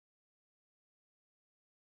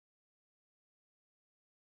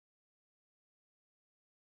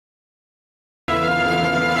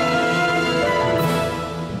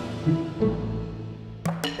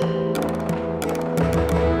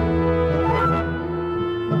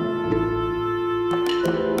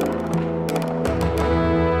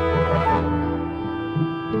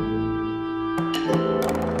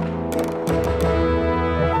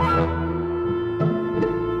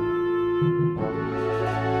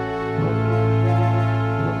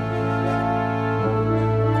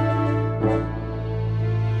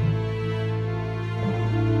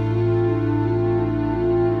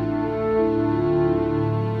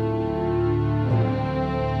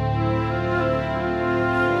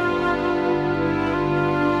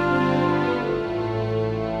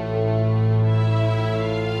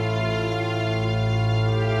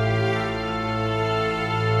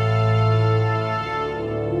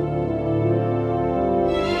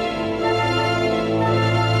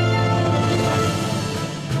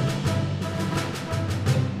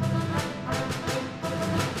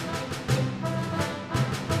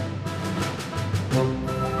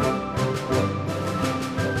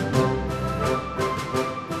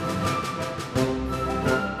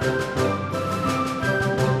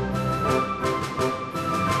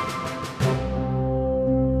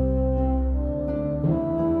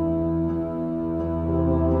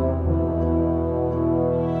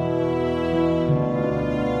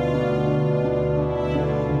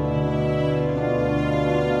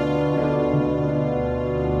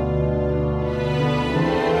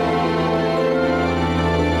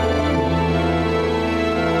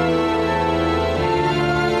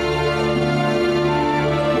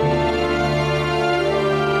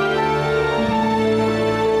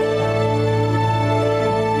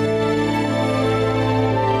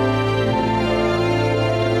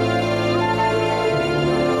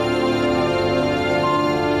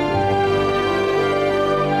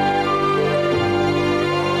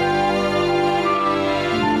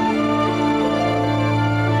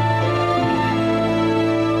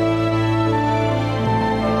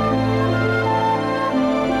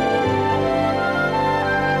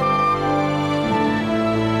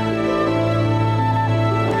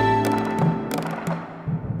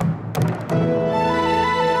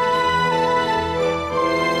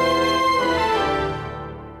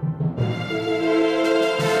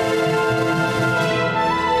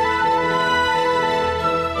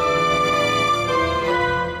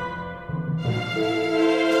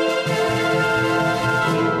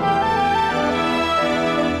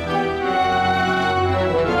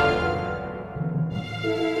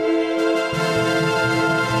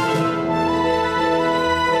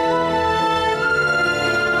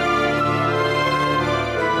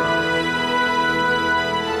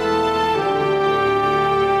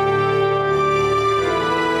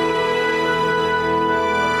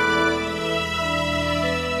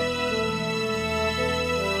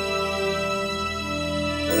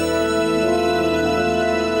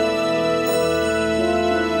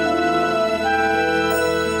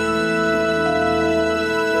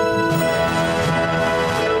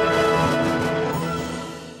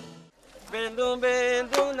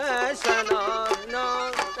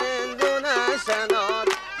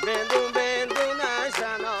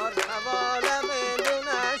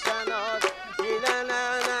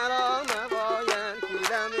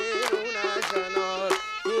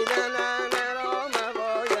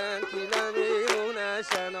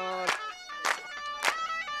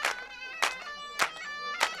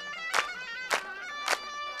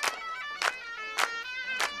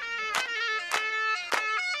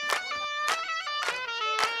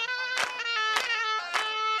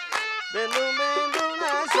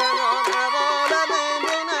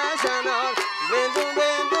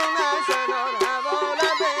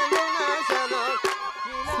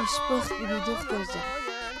خوشبخت بودی دختر جان.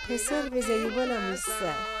 پسر بذاری بالا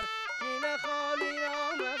میسته.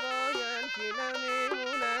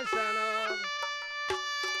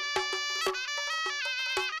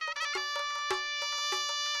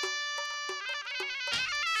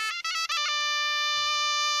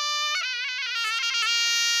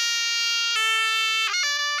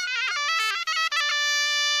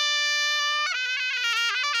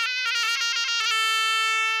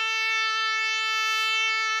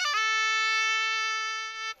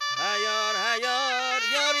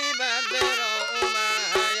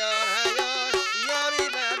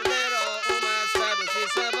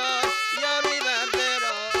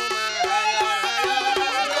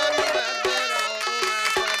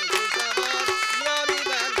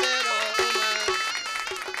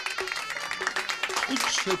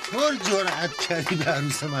 چطور جرأت کردی به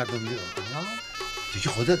عروس مردم بیای؟ تو که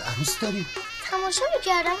خودت عروس داری؟ تماشا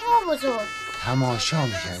میکردم ها بزرگ. تماشا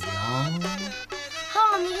میکردی ها؟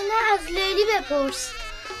 ها میگه نه از لیلی بپرس.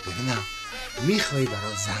 ببینم میخوایی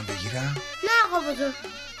برات زن بگیرم؟ نه آقا بزرگ.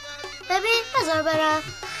 ببین بذار برم.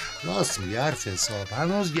 راست میگی حرف حساب.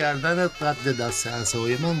 هنوز گردنت قد دست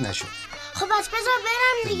عصای من نشد. خب بس بذار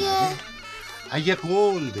برم دیگه. اگه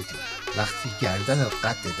قول بدی وقتی گردن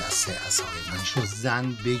قد دست عصای من شو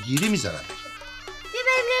زن بگیری میذارم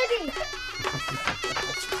بریم لیلی.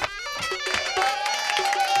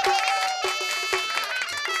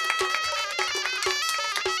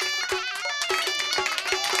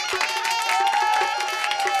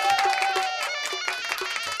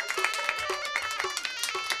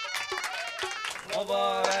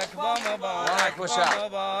 مبارک و مبارک باشه.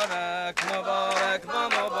 مبارک مبارک و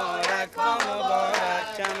مبارک و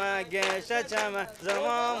مبارک چمک گشه چمک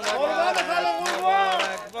زمان مبارک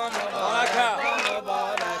مبارک و مبارک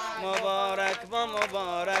مبارک و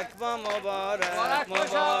مبارک و مبارک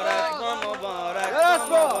مبارک و مبارک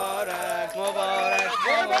مبارک مبارک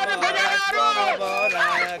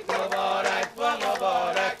مبارک مبارک و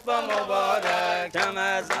مبارک و مبارک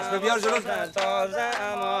چمک بیار جلو تازه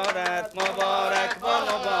امارت مبارک و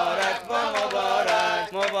مبارک و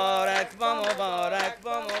مبارک مبارک و مبارک و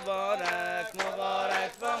مبارک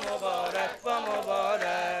مبارک و مبارک و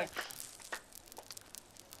مبارک.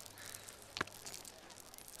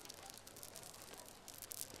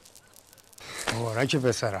 مبارک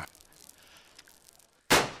پسرم.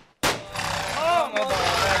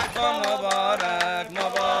 مبارک و مبارک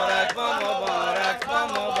مبارک و مبارک و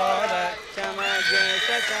مبارک چمک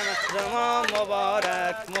گشه چمک زمان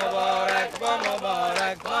مبارک مبارک و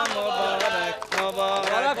مبارک و مبارک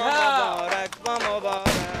مبارک و مبارک و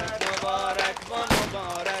مبارک مبارک و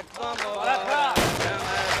مبارک و مبارک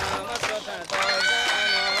چمک زمان تازه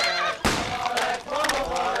امارت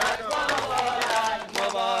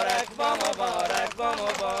مبارک و مبارک و مبارک و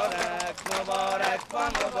مبارک مبارک و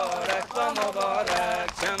مبارک و مبارک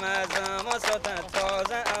چمک زمان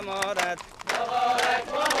تازه امارت مبارک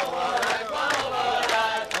و مبارک و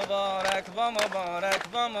مبارک مبارک و مبارک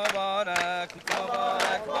و مبارک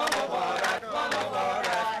مبارک و مبارک و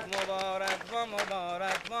مبارک مبارک و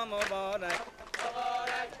مبارک و مبارک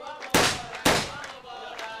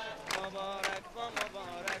مبارک و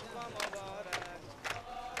مبارک و مبارک.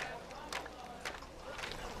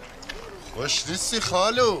 خوش نیستی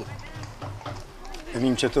خالو؟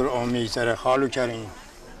 ببین چطور آمیزتره خالو کریم.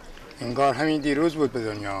 انگار همین دیروز بود به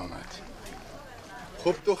دنیا آمد.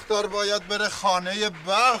 خب دختر باید بره خانه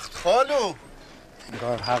بخت خالو.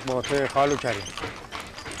 انگار حق با توی خالو کریم.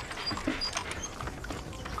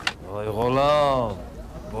 وای غلام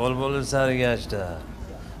بلبل سرگشته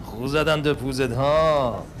خو زدم دو پوزت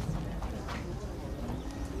ها.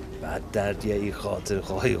 بعد دردیه ای خاطر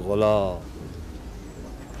خواهی غلام.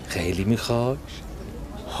 خیلی میخوای؟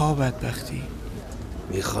 ها بدبختی.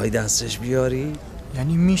 میخوای دستش بیاری؟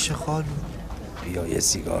 یعنی میشه خالو؟ بیا یه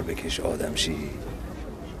سیگار بکش آدم شی.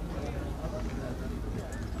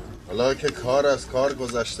 حالا که کار از کار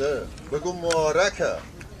گذشته بگو مبارکه.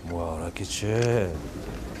 مبارک چه؟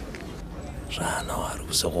 رهنا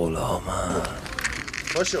عروس غلامم.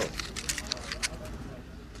 باشو.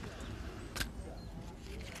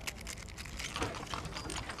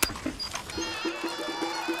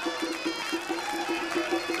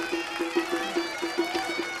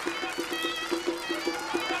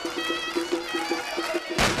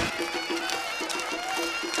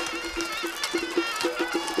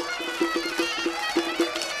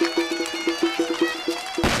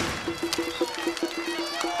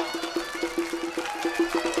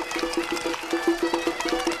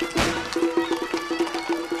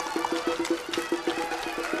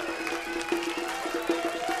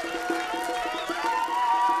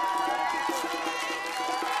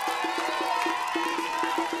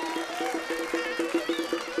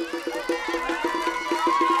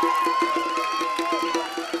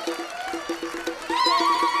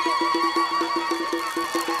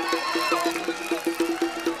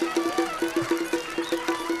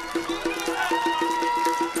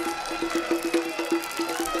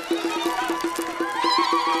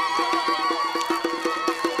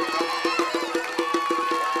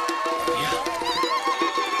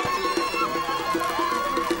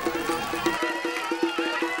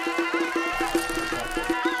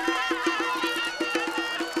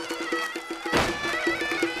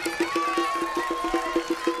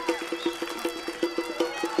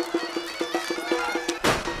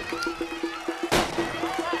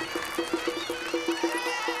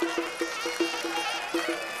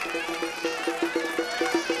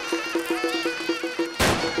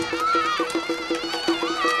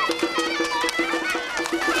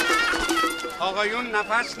 آقایون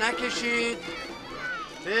نفس نکشید،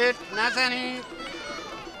 فکر نزنید.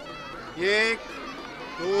 1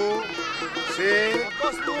 2 3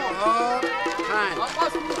 4 5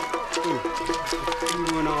 این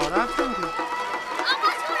گناه رفتم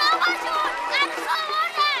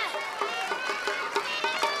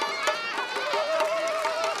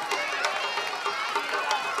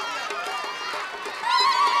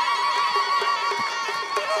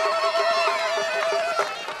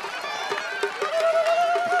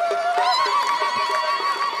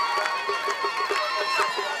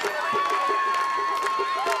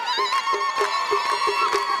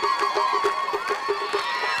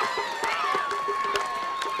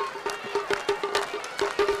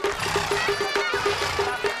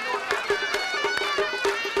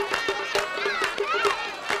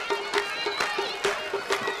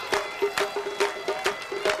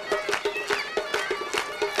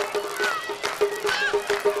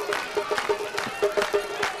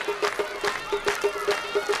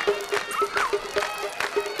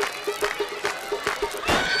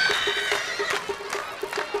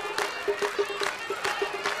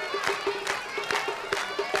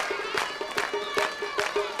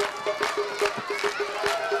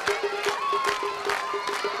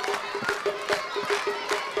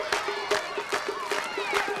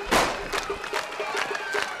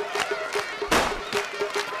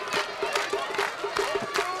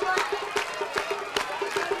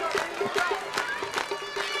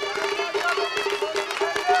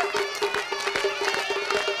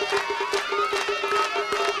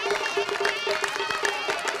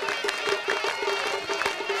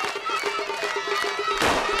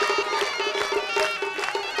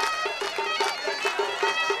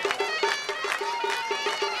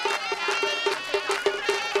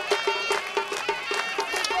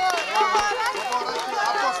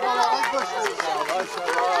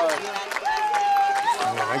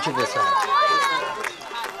که که بسن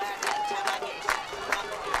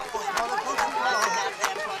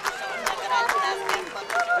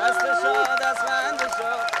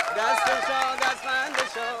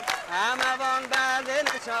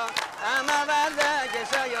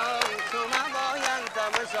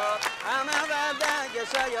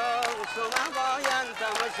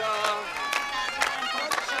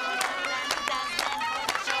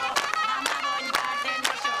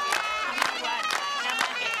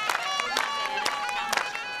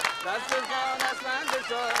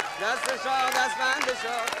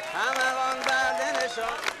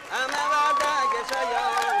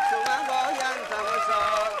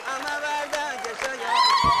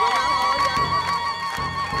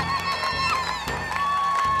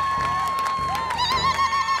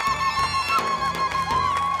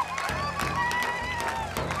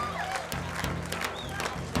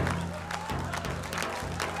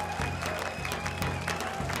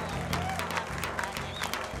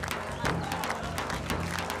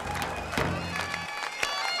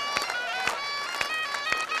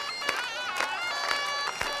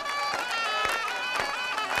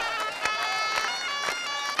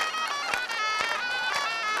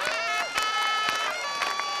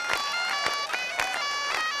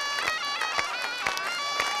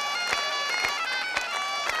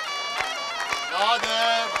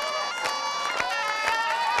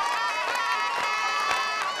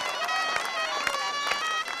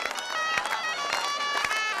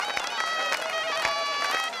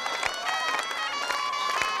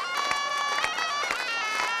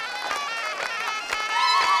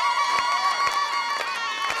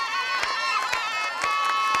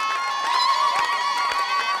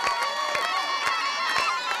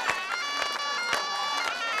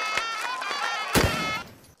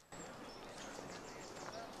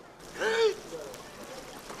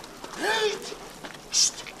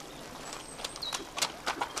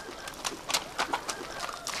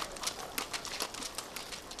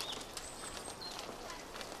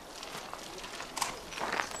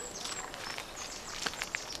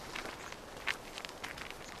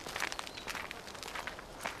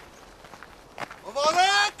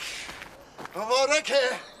مبارکه.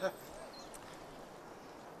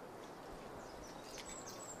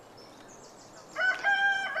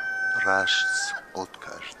 رشت سقوط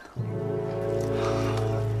کرد.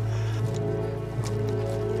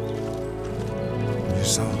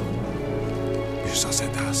 میرزا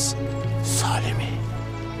زنده است. سالمی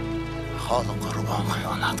خالق رو با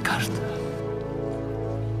خیانت کرد،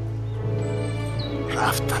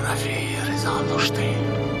 رفت طرفی رضا داشته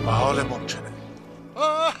و حال ممکنه.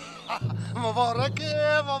 مبارکه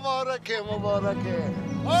مبارکه مبارکه.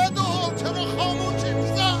 آدو چرا خاموشی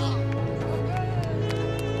میزا؟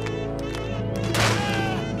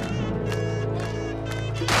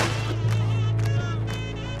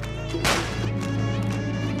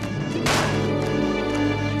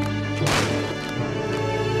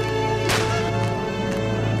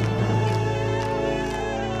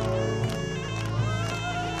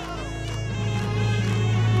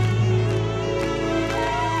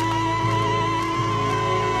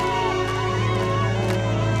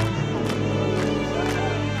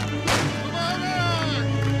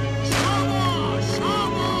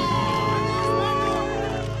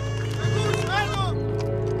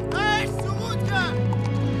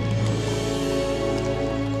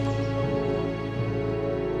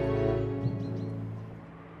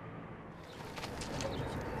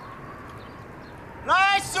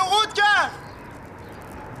 رئیس سقوط کرد.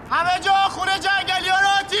 همه جا خونه جنگلی ها رو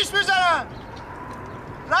آتیش میزنن.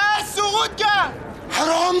 رئیس سقوط کرد.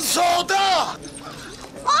 حرامزاده.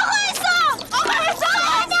 آقا حسام! آقا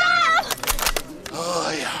حسام!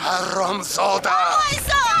 آی حرامزاده. آقا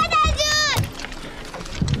حسام! دادا جون!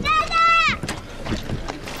 دادا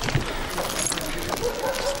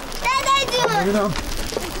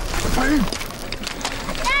جون!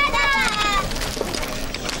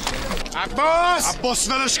 عباس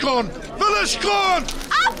ولش کن. عباس!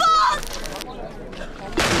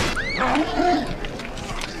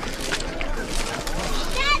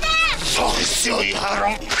 ساقی سیاهی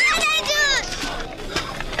حرام.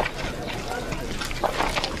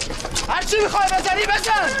 هرچی میخوای بزنی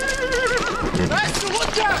بزن. رئیس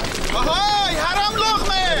سقوط کرد. آهای حرام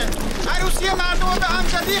لقمه. عروسی مردم رو به هم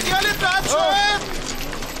زدی خیالت راحت شد.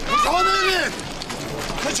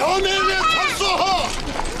 کجا میری ترسوها؟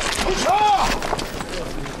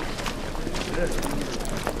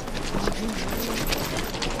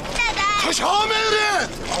 کجا میری؟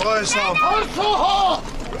 آقا حسام ترسوها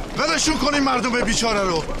ولشون کنیم مردم بیچاره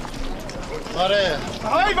رو. آره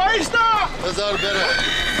آهای وایستا. بذار بره.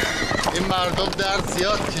 این مردم درد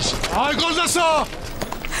زیاد کشید. آی گلدستا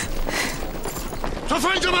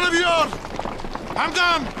تفنگ منو بیار.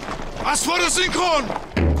 همدم اسوار رسین کن.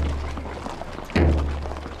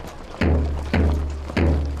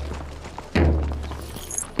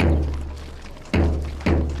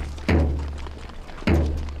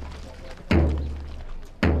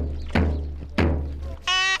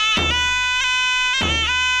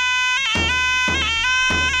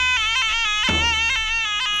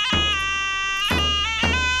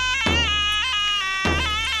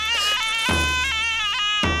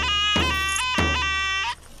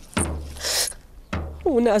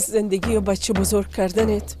 اون از زندگی و بچه بزرگ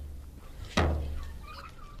کردنت،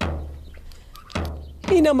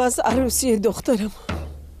 اینم از عروسی دخترم.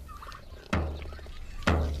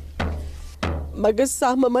 مگه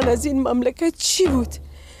سهم من از این مملکت چی بود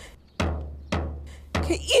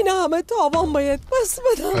که این همه تاوان باید پس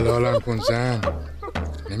بدم؟ حلالم کن زن.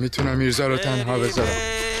 نمیتونم میرزا رو تنها بذارم.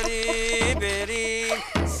 بری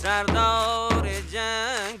سردار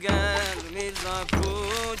جنگل میرزا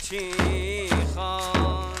کوچی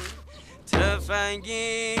خان،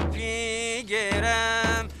 تفنگی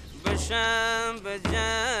پیگرم بشم به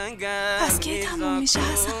جنگل. پس کی تموم میشه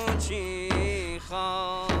حسن؟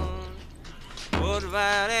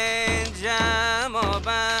 برور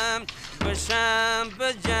جمابم بشم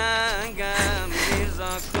به جنگم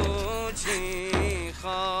میرزا کوچی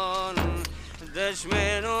خان،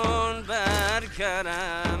 دشمنون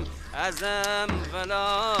برکرم ازم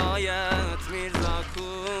ولایت میرزا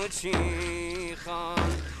کوچی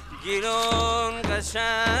خان، گیلان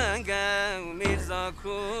قشنگم میرزا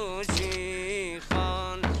کوچی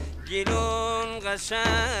خان، گیلان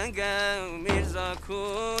قشنگم میرزا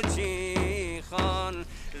کوچی خان،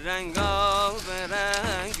 رنگا به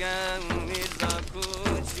رنگم میرزا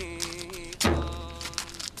کوچی خان.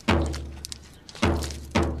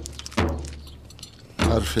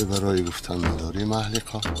 حرفی برای گفتن داری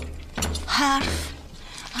محلقا؟ حرف؟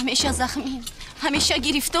 همیشه زخمی، همیشه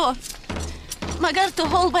گرفتار. مگر تو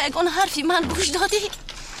حال با یگان حرفی من گوش دادی؟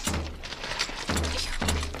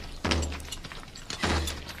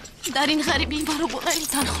 در این غریبی مرا بغلی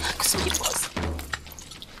تنها نگذاری باز.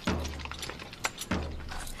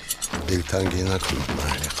 دلتنگی نکن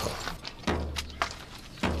محلقا.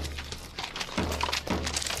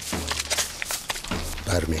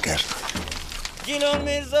 برمیگردم. گیلان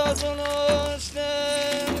میرزا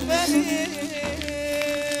زناشتم بری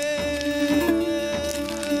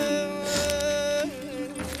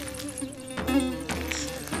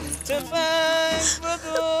تفنگ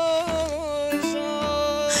بدوش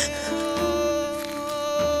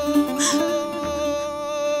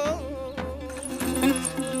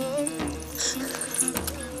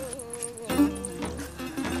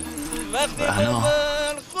بنا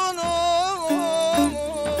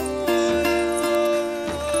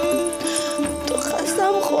تو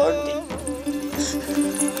خستم خوردی.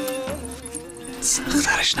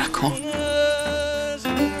 سخترش نکن،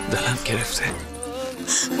 دلم گرفته.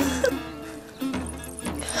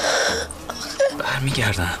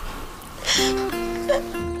 برمیگردم.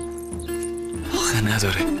 آخه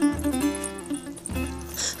نداره.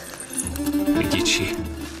 بگی چی؟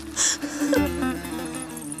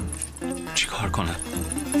 چی کار کنم؟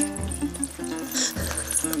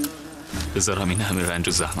 بذارم این همه رنج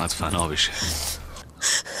و زحمت فنا بشه؟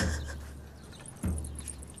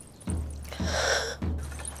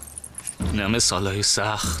 این همه سالهای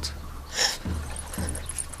سخت،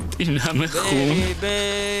 این همه خون.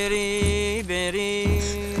 بری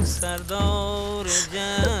سردار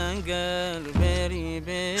جنگل بری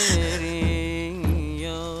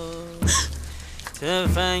یا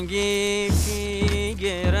تفنگی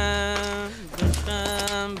پیگرم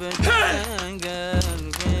بشم به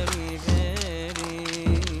جنگل بری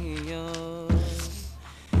یا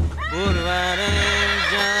برورم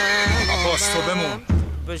جنگل عباس تو بمون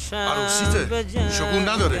عروسیته شگون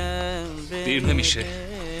نداره دیر نمیشه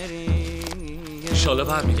انشالله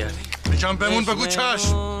برمیگردی میگم بمون بگو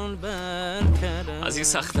چشم از این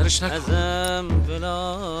سخترش نکن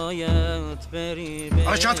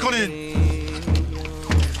حرکت کنید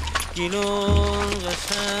گیلان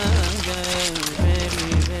قشنگم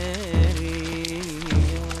بری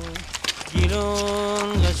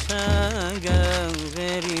گیلان قشنگم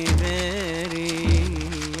بری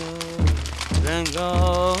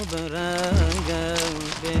رنگا به رنگم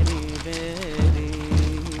بری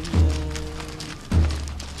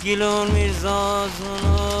گیلان میرزا زناش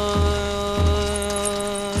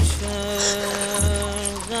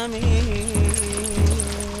غمی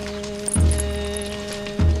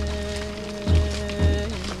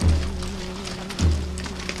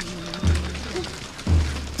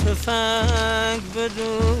تفنگ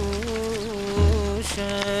بدوشه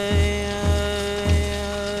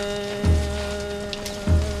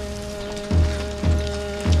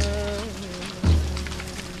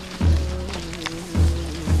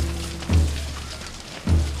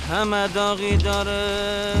همه داغی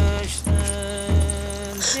دارشتن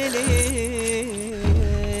دلی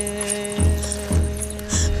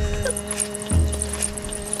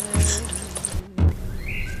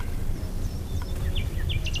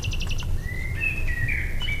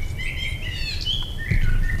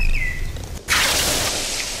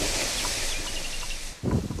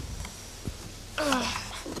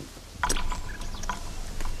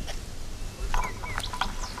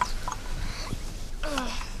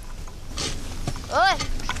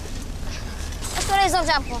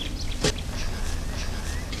جمع کن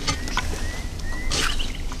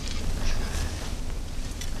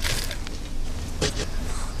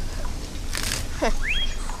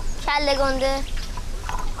کله گنده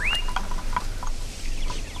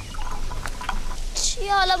چی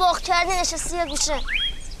حالا باق کردی نشستی یه گوشه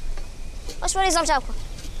باش برو ایزام جمع کن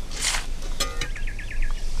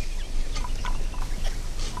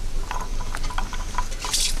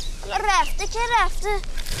رفته که رفته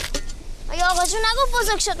اگه آقا جون نگفت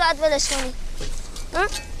بزرگ شد باید ولش کنی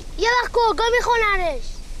یه وقت گرگا میخورنش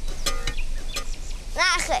نه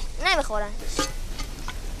خیلی نمیخورنش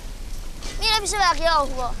میره پیش بقیه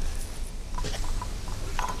آهوها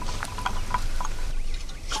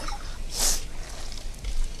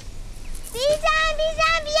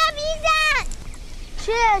بیزن بیا بیزن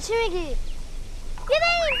چی میگی؟ بیا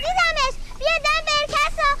بریم دیدمش بیا دم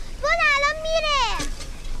برکسا بون الان میره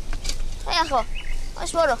خیلی خوب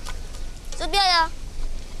باش برو زود بیا یا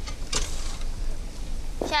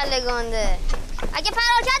کله گنده اگه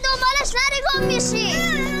فرار کرد دنبالش نری گم میشی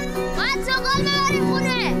باید زغال ببریم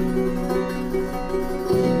خونه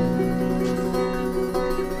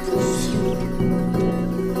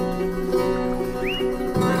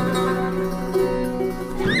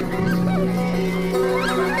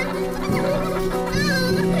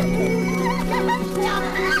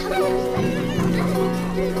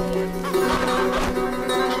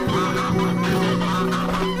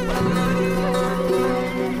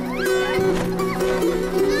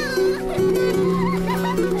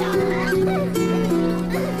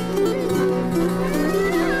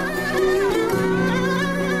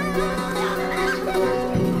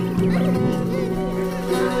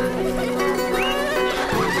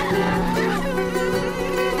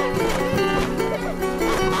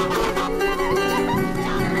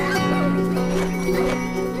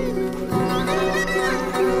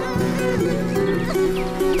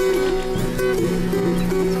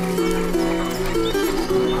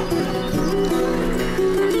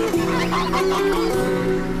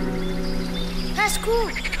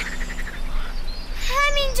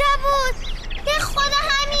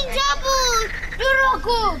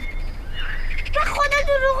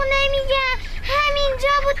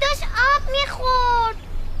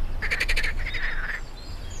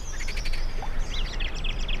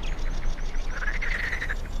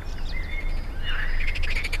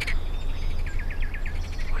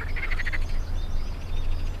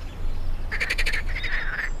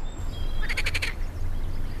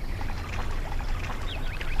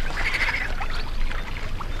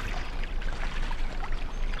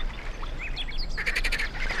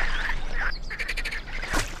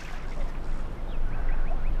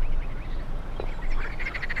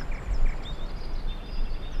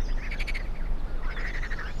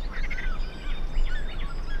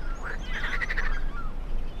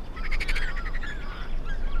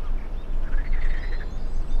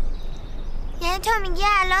تو میگی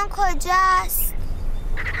الان کجاست؟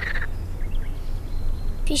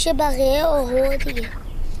 پیش بقیه آقا دیگه.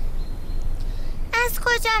 از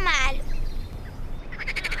کجا معلوم؟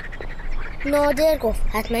 نادر گفت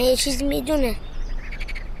حتما یه چیز میدونه.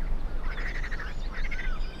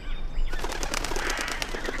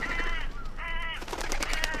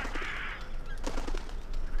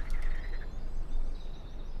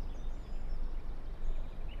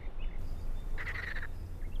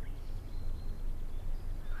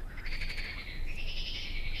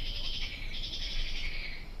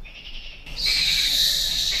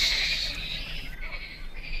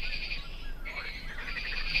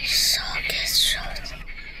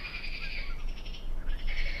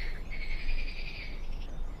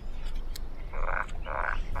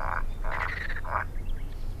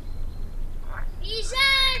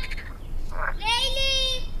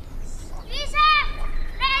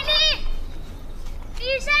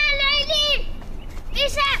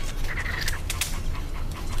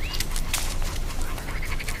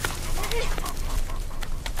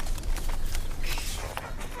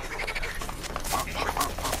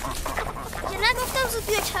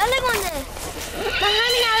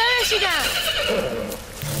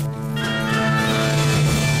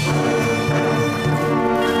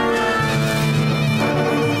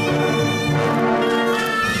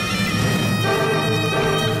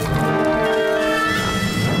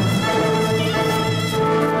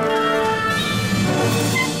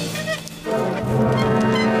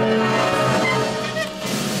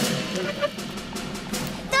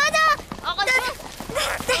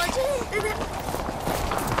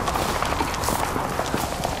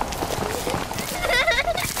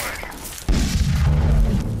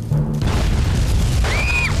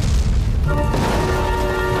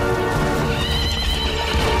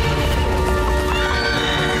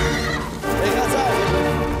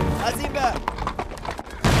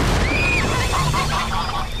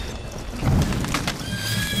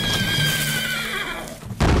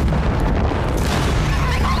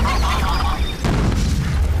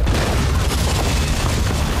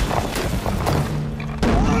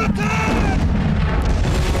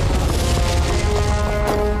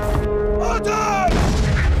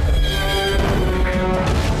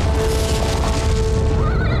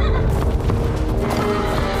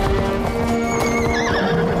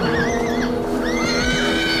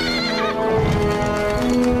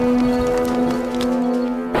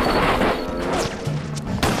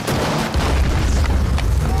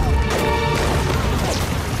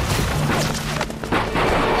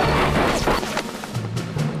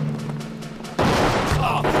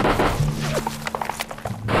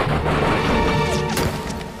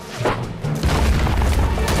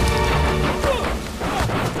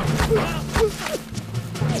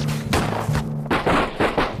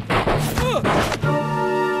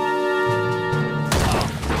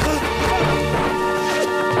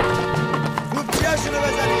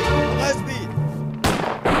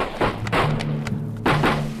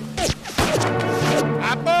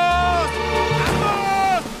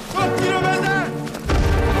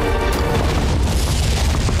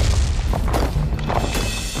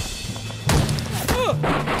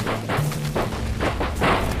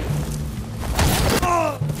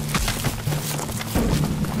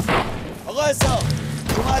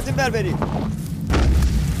 برید.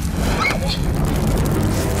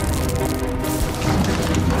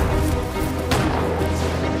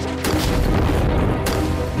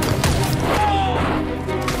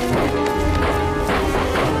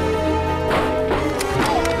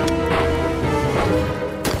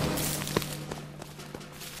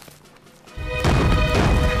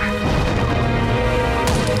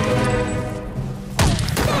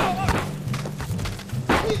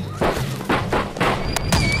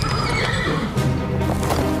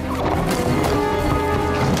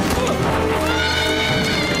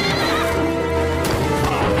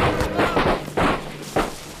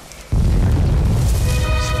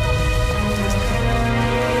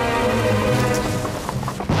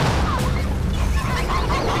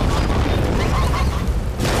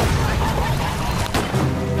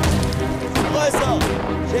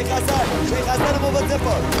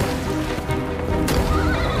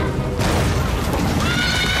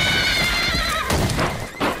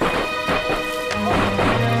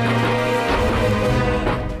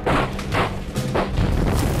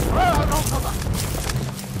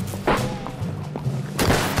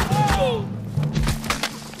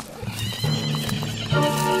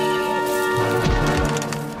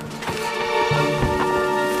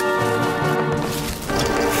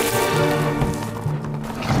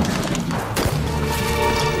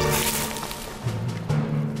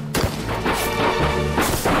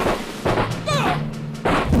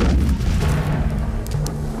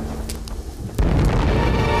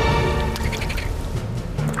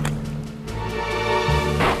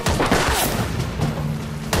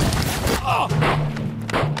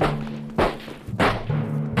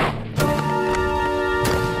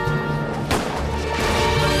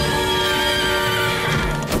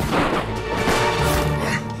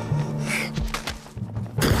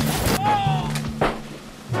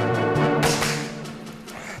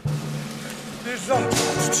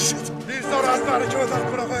 میرزا رو از برکه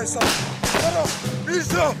بدن کن آقا حساب. برو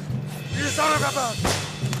میرزا رو ببر.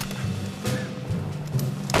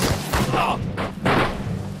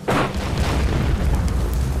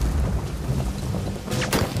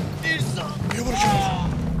 میرزا بیا برو کنار.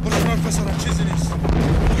 برو کنار پسرم، چیزی نیست.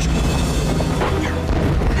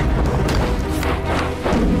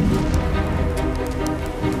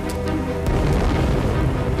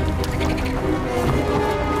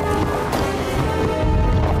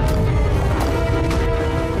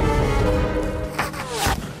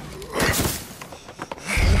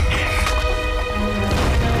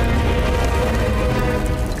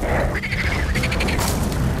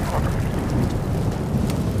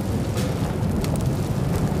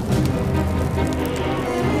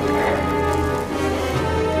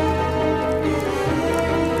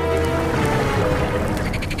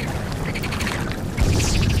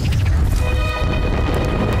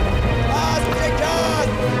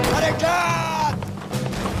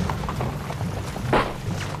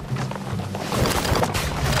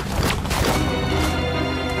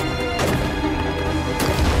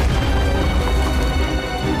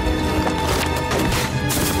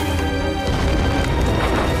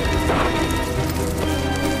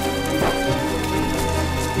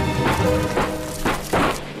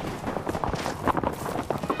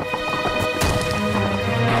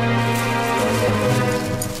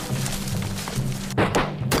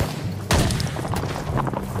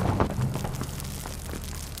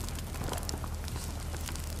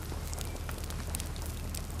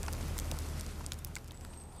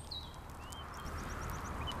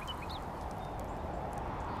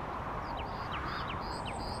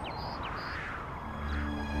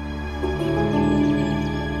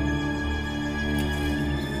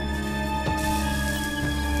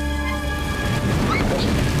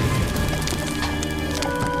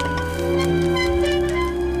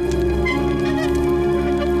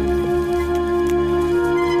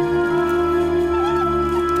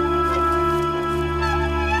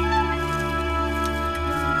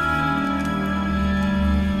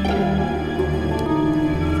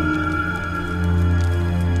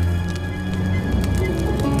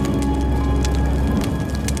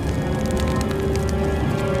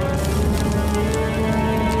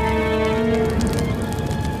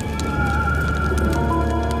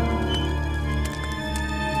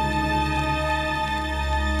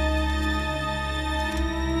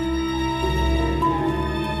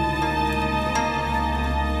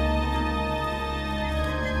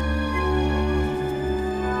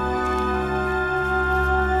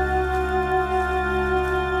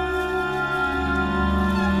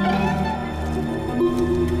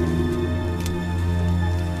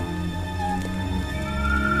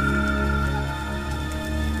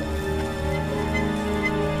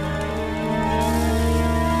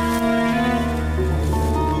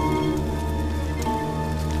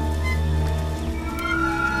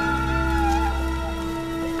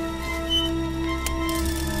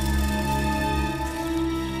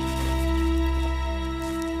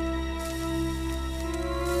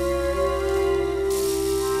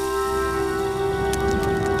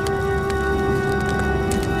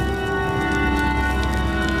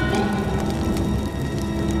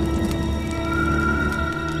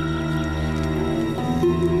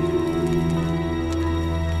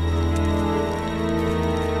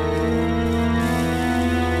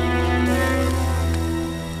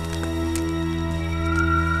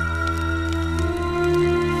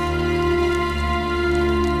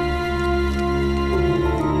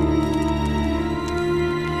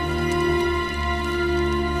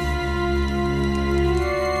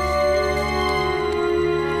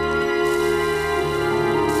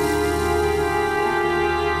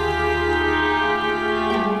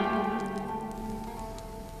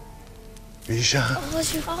 بیژن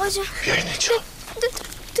آقا جون بیاین اینجا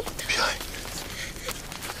بیاین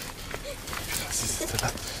عزیز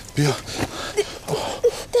دلم بیا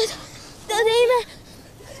دادای من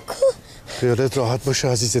کو خیالت راحت باشه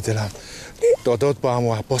عزیز دلم. دادات با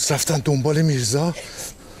عمو عباس رفتن دنبال میرزا.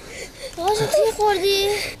 آقا جون چی خوردی؟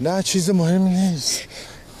 نه چیز مهمی نیست.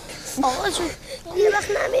 آقا جون یه وقت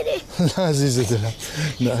نمیری؟ نه عزیز دلم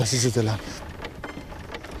نه عزیز دلم.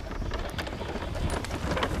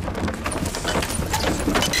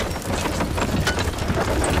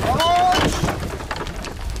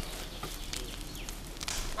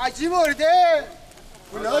 عجیب ورده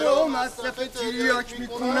اونا رو مصرف تریاک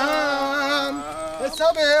میکنم،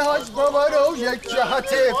 حساب حاج بابا رو یک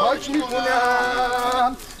جهت پاک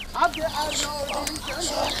میکنم. عبد ارزادی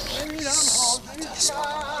نمیرم حاضر میشم.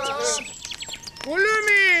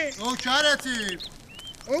 قلومی نوکرتی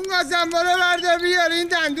اون گازنبارو برده بیار، این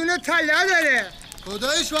دندون طلا داره.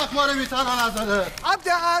 خدایش وقت ما رو میتنها نزده. عبد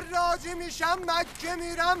حراجی میشم، مکه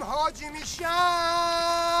میرم حاجی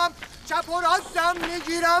میشم، چپ و راستم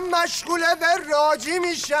میگیرم، مشغول به راجی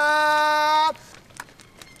میشم.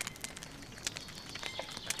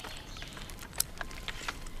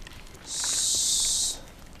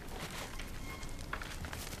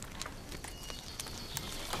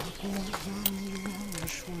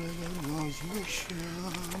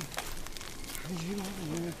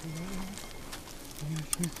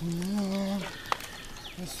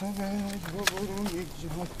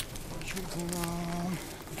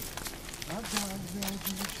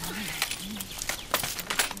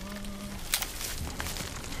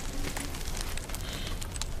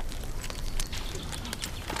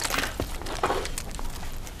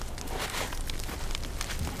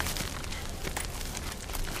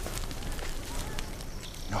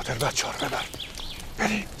 نادر بچه ها رو ببر.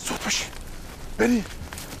 بریم زود باشیم. بریم.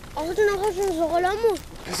 آقا جون زغالمون.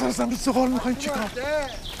 بزن زمین زغال میخواییم چیکار؟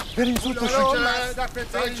 بریم زود باشیم.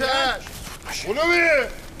 اونو بی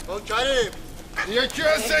کریم یکی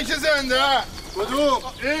هستن که زنده. کدوم؟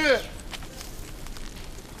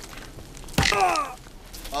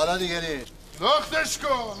 حالا دیگری لختش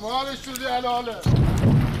کن مالش شدی حلاله.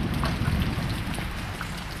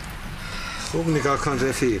 خوب نگاه کن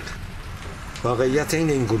رفیق، واقعیت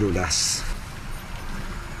این گلوله است.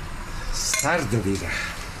 سرد و بیره.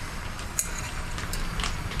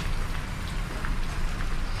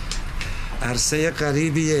 عرصه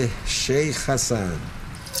غریبیه شیخ حسن.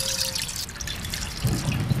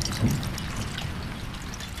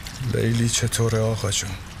 لیلی چطوره آقا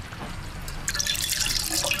جون؟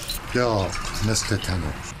 یا مثل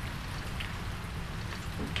تنور.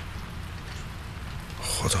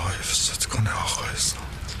 خدا حفظت کنه آقا اسلام.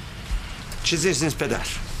 چیزیش نیست پدر،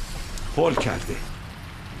 هول کرده.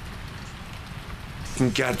 این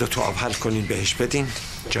گرد تو آب حل کنین بهش بدین،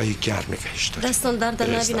 جایی گرم نگهش داریم. دستان درد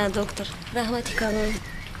نبینن دکتر، رحمتی کنم.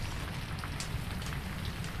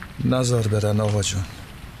 نزار برن آقا جون،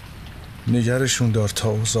 نگرشون دار تا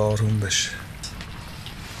اوضاع آروم بشه.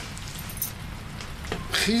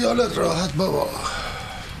 خیالت راحت بابا،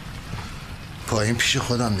 پایین پیش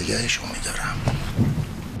خودم نگهشون میدارم.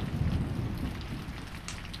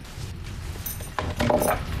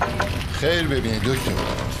 خیر ببینید دکتر.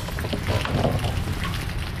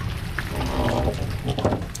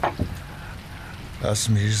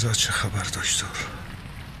 از میرزا چه خبر دکتر؟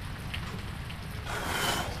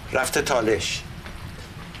 رفته تالش،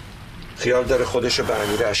 خیال داره خودشو به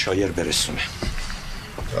امیر عشایر برسونه.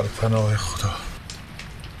 در پناه خدا.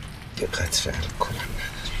 یه قطره کنم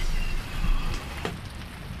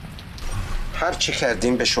هر چی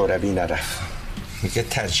کردیم به شوروی نرفت، میگه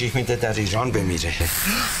ترجیح میده در ایران بمیره.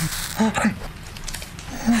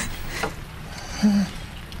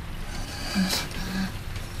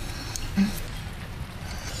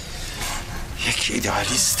 یک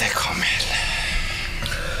ایدئالیست کامل.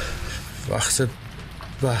 وقت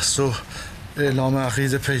بحث و اعلام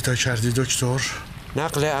عقیده پیدا کردی دکتر؟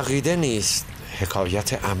 نقل عقیده نیست،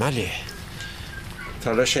 حکایت عمله.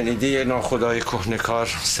 تا شنیدی یه ناخدای کهنکار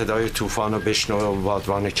صدای طوفان رو بشنو و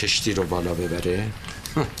بادبان کشتی رو بالا ببره؟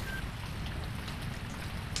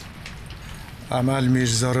 عمل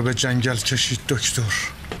میرزا رو به جنگل کشید دکتر.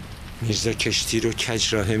 میرزا کشتی رو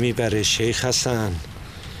کج راه میبره شیخ حسن.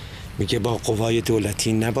 میگه با قوای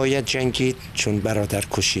دولتی نباید جنگید چون برادر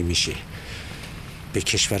کشی میشه. به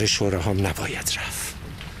کشور شوراها نباید رفت.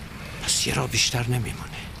 پس یه راه بیشتر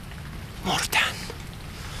نمیمونه، مردن.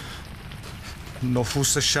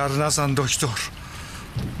 نفوس شر نزن دکتر.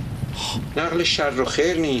 نقل شر رو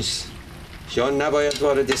خیر نیست. یا نباید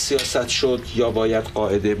وارد سیاست شد یا باید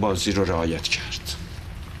قاعده بازی رو رعایت کرد.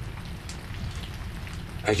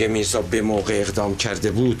 اگه میرزا به موقع اقدام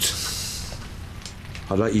کرده بود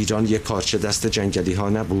حالا ایران یه پارچه دست جنگلی ها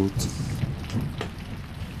نبود.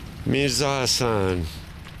 میرزا حسن،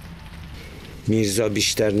 میرزا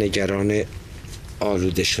بیشتر نگران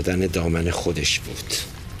آلوده شدن دامن خودش بود.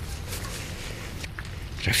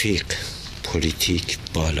 رفیق، پلیتیک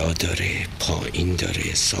بالا داره، پایین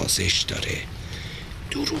داره، سازش داره،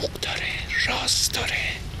 دروغ داره، راست داره،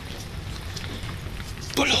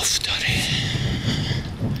 بلوف داره.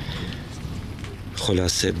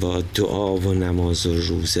 خلاصه با دعا و نماز و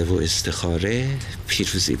روزه و استخاره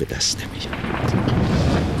پیروزی به دست نمیاد.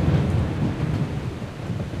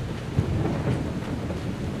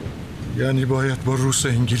 یعنی باید با روس و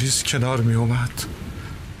انگلیس کنار می اومد؟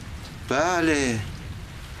 بله،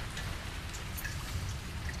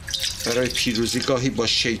 برای پیروزی گاهی با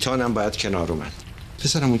شیطانم باید کنار اومد.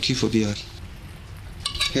 پسرم اون کیفو بیار.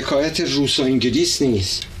 حکایت روس و انگلیس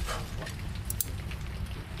نیست.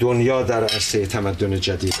 دنیا در عرصه تمدن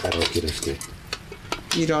جدید قرار گرفته.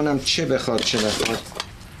 ایرانم چه بخواد چه نخواد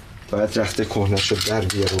باید رخت کهنه‌شو در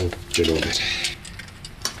بیاره و جلو بره.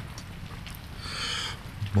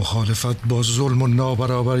 مخالفت با ظلم و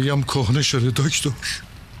نابرابری هم کهنه شده دکتر.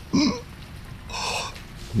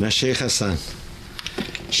 نه شیخ حسن،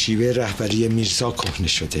 شیوه رهبری میرزا کهنه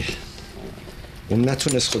شده. اون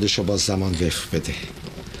نتونست خودشو با زمان وفق بده.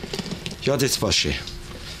 یادت باشه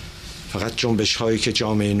فقط جنبش هایی که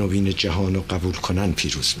جامعه نوین جهان رو قبول کنن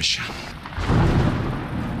پیروز میشن.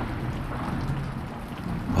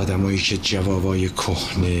 آدمایی که جوابای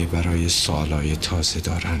کهنه برای سوالای تازه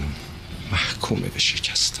دارن محکومه به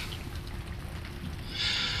شکستن.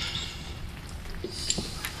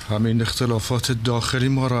 همین اختلافات داخلی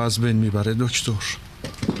ما را از بین میبره دکتر.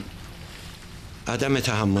 عدم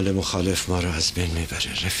تحمل مخالف ما را از بین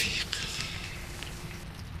میبره رفیق.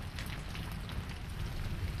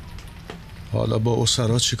 حالا با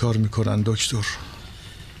اسرا چی کار میکنن دکتر؟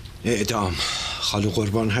 اعدام. خالو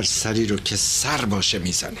قربان هر سری رو که سر باشه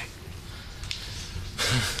میزنه.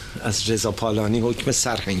 از رضا پالانی حکم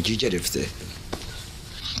سرهنگی گرفته.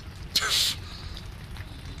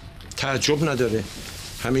 تعجب نداره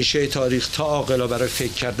همیشه تاریخ تا عاقلا برای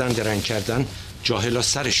فکر کردن درنگ کردن جاهلا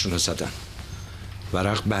سرشون رو زدن.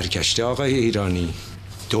 ورق برگشته آقای ایرانی.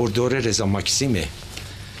 دور رضا ماکسیمه.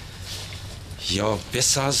 یا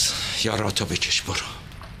بساز یا راتو بکش برو.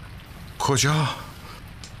 کجا؟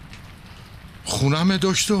 خونم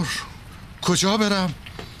دکتر. کجا برم؟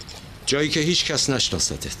 جایی که هیچ کس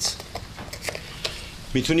نشناستت.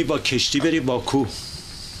 میتونی با کشتی بری باکو.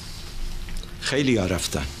 خیلی ها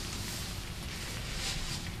رفتن.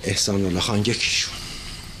 احسان الله خان یکیشون.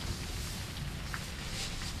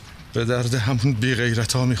 به درد همون بی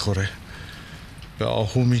غیرت ها میخوره. به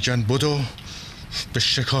آهو میگن بدو، به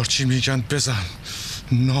شکارچی میگن بزن.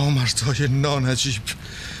 نامردای نانجیب.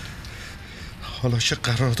 حالا که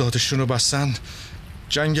قراردادشون رو بستن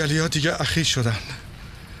جنگلی ها دیگه اخی شدن.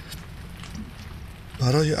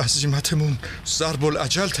 برای عزیمتمون ضرب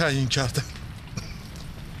الاجل تعیین کردن.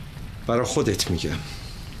 برای خودت میگم.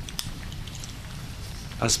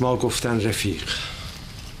 از ما گفتن رفیق.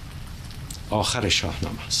 آخر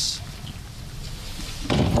شاهنامه است.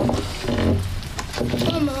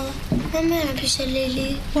 ماما من میرم پیش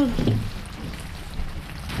لیلی.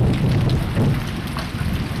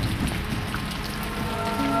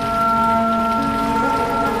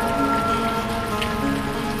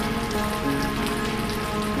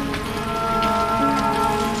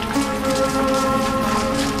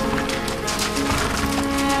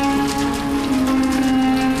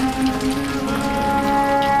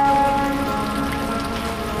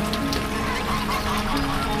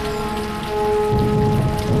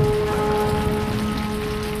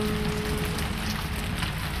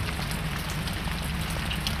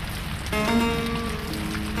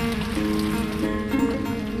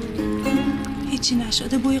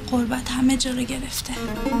 نشده بوی قربت همه جا رو گرفته.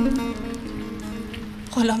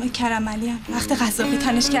 غلام کرملی هم وقت قذافی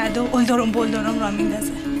تنش کرده و اولدارم بولدارم را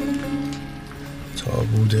میندازه. تا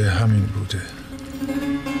بوده همین بوده.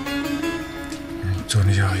 این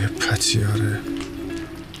دنیای پتیاره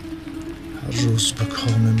هر روز به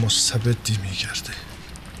کام مستبدی میگرده.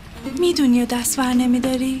 میدونی و دست ور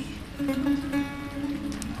نمیداری؟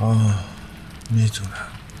 میدونم.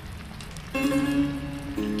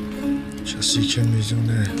 کسی که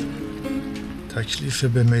میدونه تکلیف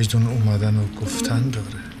به میدون اومدن و گفتن داره.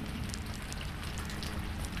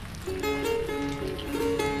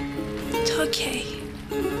 تا کی؟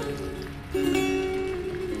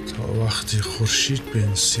 تا وقتی خورشید به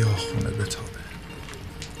این سیاه خونه بتابه.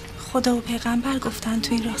 خدا و پیغمبر گفتن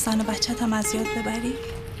تو این راه زن و بچت هم از یاد ببری؟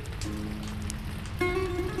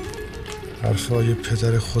 حرفای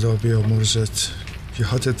پدر خدا بیامرزت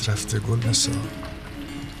یادت رفته گل نسا؟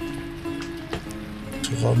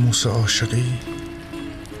 تو قاموس عاشقی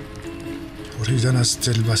بریدن از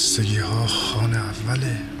دلبستگی ها خانه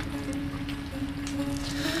اوله.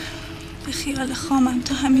 به خیال خامم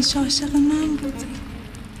تو همیشه عاشق من بودی.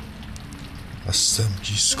 هستم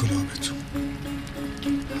گیس گلابتون.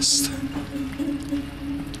 هستم.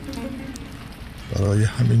 برای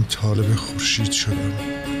همین طالب خورشید شدم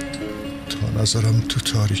تا نظرم تو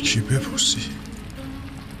تاریکی ببوسی.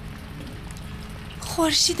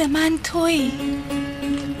 خورشید من تویی.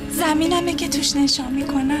 زمینمه که توش نشان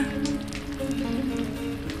میکنم.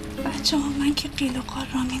 بچه ها من که قیل و قال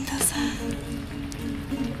را میندازن.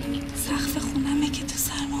 سقف خونمه که تو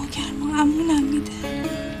سرما و گرما امونم میده.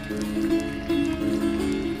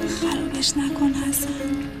 خرابش نکن حسن.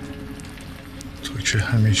 تو که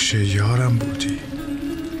همیشه یارم بودی.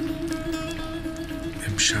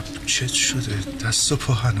 شب چت شده دست و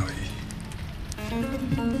پا هنایی؟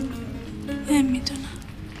 نمیدونم.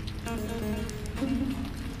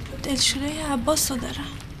 دلشوره عباس رو دارم.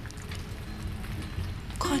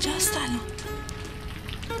 کجاست الان؟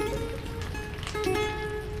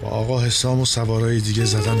 با آقا حسام و سوارای دیگه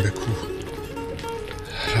زدن به کوه،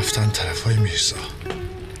 رفتن طرفای میرزا.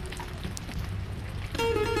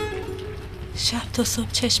 شب تا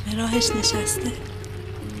صبح چشم راهش نشسته.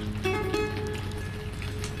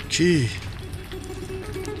 کی؟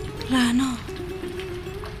 رعنا.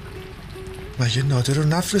 مگه نادر رو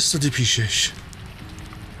نفرستادی پیشش؟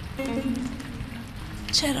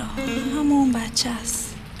 چرا؟ همون بچه است.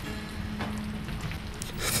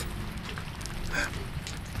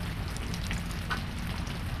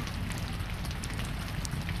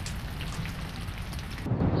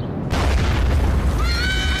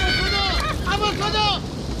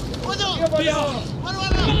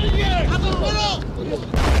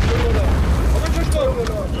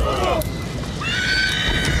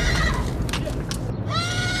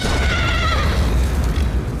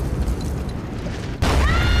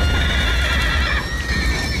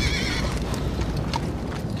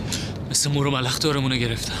 مثل مور و ملخ دورمونو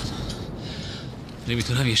گرفتن.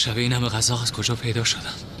 نمیتونم یه شبه این همه غذا از کجا پیدا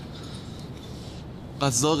شدن.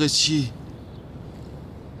 قزاق چی؟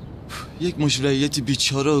 یک مشرعیتی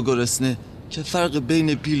بیچاره و گرسنه که فرق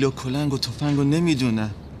بین بیل و کلنگ و تفنگو نمیدونه.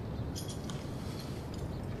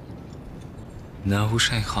 نه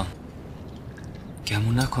حسین خان،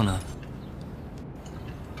 گمون نکنم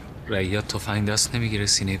رعیت تفنگ دست نمیگیره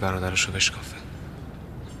سینه برادرشو بشکافه.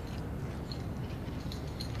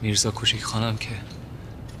 میرزا کوچک خانم که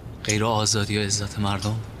غیر آزادی و عزت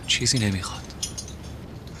مردم چیزی نمیخواد.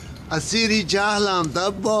 اسیری جهلم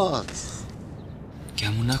دباز.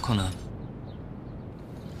 گمون نکنم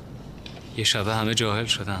یه شبه همه جاهل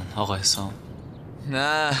شدن آقا حسام.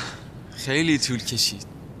 نه خیلی طول کشید،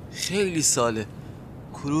 خیلی ساله.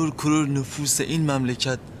 کرور کرور نفوس این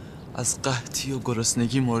مملکت از قحطی و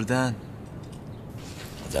گرسنگی مردن.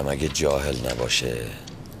 آدم اگه جاهل نباشه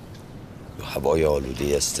و هوای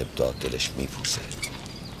آلوده استبداد دلش میپوسه.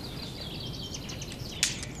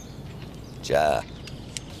 جهل.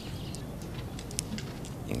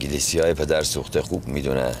 انگلیسی های پدر سوخته خوب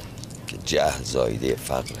میدونن که جهل زایده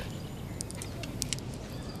فقره.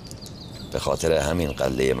 به خاطر همین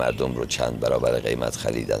قله مردم رو چند برابر قیمت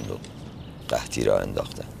خریدند و قحطی را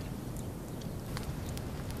انداختند.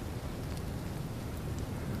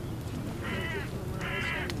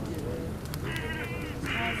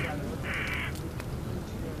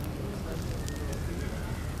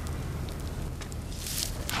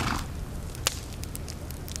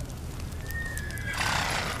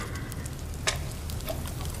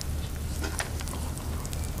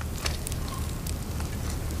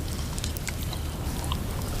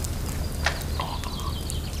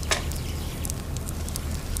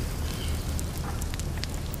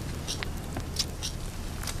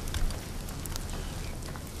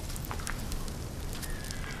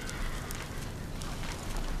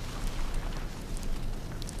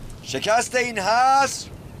 شکست این حصر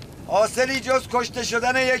حاصلی جز کشته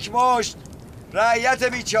شدن یک مشت رعیت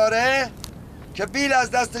بیچاره که بیل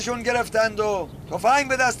از دستشون گرفتند و تفنگ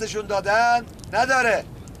به دستشون دادن نداره.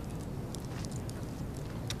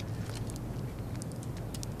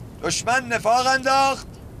 دشمن نفاق انداخت،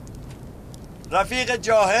 رفیق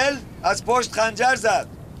جاهل از پشت خنجر زد.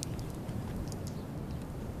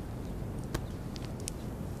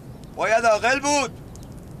 باید عاقل بود.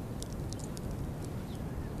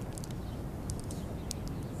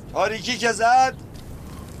 تاریکی که زد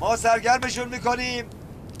ما سرگرمشون میکنیم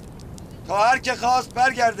تا هر که خواست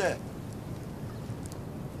برگرده،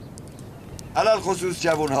 علل خصوص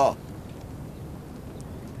جوانها.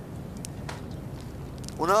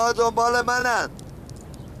 اونا دنبال منن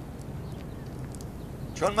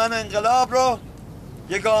چون من انقلاب رو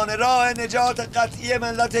یگانه راه نجات قطعی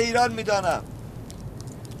ملت ایران میدانم.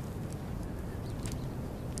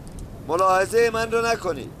 ملاحظه من رو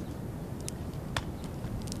نکنید.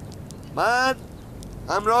 من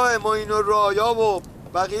همراه معین الرعایا و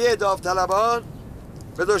بقیه داوطلبان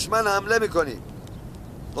به دشمن حمله میکنیم.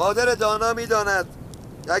 قادر دانا میداند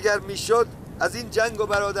که اگر میشد از این جنگ و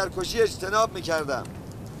برادرکشی اجتناب میکردم.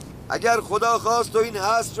 اگر خدا خواست و این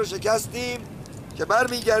حصر رو شکستیم که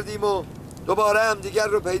برمیگردیم و دوباره همدیگر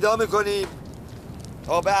رو پیدا میکنیم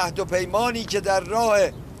تا به عهد و پیمانی که در راه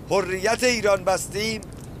حریت ایران بستیم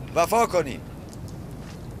وفا کنیم.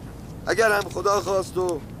 اگر هم خدا خواست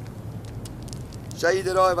و شهید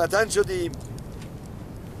راه وطن شدیم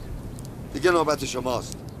دیگه نوبت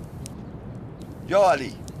شماست. یا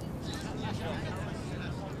علی.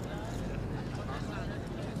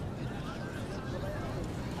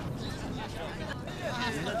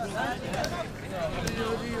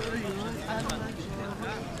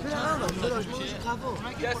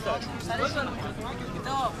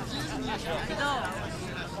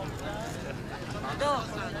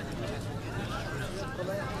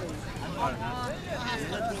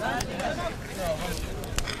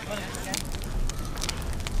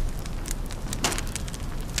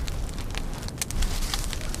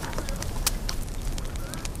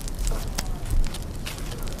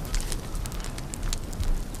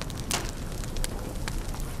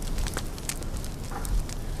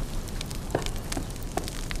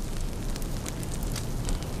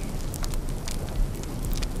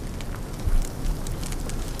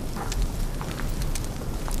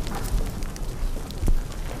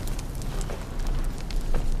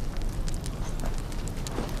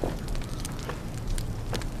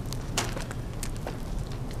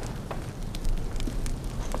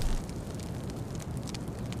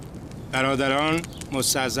 برادران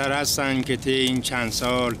مستحضر هستند که طی این چند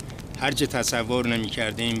سال هر چه تصور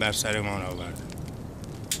نمی‌کردیم بر سرمان آوردند.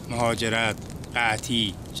 مهاجرت،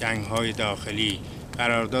 قحطی، جنگ‌های داخلی،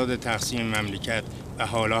 قرارداد تقسیم مملکت و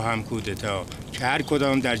حالا هم کودتا که هر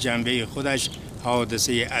کدام در جنبه خودش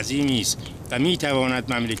حادثه عظیمی است و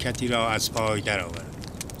می‌تواند مملکتی را از پای درآورد.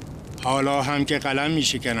 حالا هم که قلم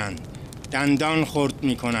می‌شکنند، دندان خرد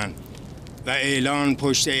می‌کنند و اعلان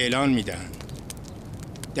پشت اعلان می‌دهند.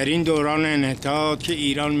 در این دوران انحطاط که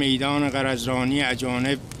ایران میدان قرضرانی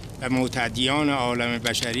اجانب و معتدیان عالم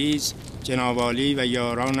بشری است، جناب عالی و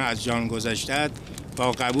یاران از جان گذشته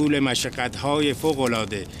با قبول مشقت‌های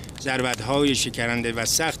فوق‌العاده، ضربت‌های شکننده و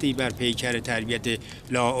سختی بر پیکر تربیت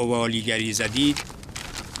لاابالیگری زدید،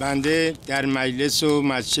 بنده در مجلس و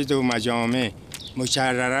مسجد و مجامع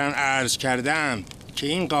مکرراً عرض کردم که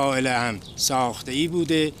این قائله هم ساخته‌ای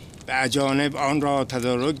بوده و اجانب آن را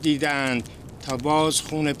تدارک دیدند تا باز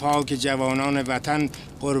خون پاک جوانان وطن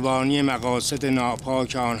قربانی مقاصد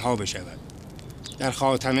ناپاک آنها بشود. در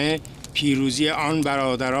خاتمه پیروزی آن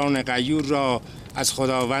برادران غیور را از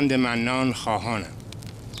خداوند منان خواهانم.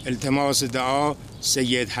 التماس دعا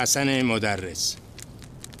سید حسن مدرس.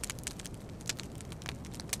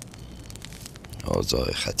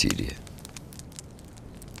 اوضاع خطیریه.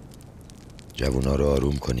 جوونا رو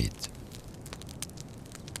آروم کنید.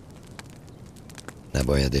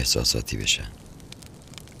 نباید احساساتی بشن.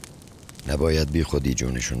 نباید بی خودی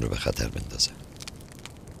جونشون رو به خطر بندازن.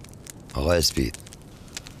 آقا اسپید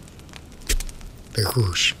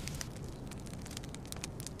بگوش.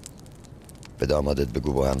 به دامادت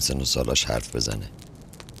بگو با همسن و سالاش حرف بزنه.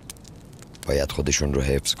 باید خودشون رو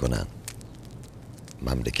حفظ کنن.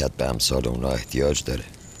 مملکت به امثال اونا احتیاج داره.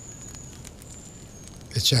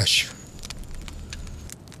 به چشم.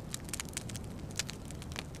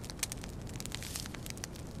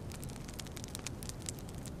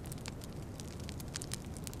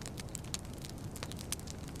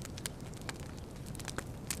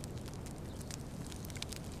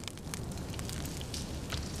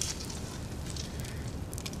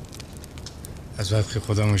 از وقتی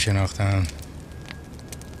خودمو شناختم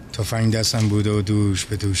تفنگ دستم بوده و دوش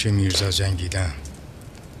به دوش میرزا جنگیدم.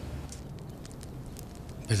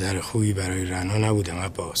 به در خویی برای رنا نبودم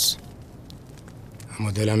عباس،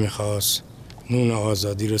 اما دلم میخواست نون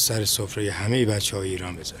آزادی رو سر سفره همه بچه‌های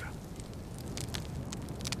ایران بذارم.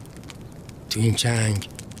 تو این جنگ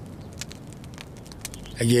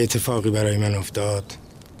اگه اتفاقی برای من افتاد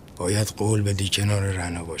باید قول بدی کنار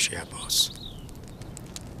رنا باشی عباس.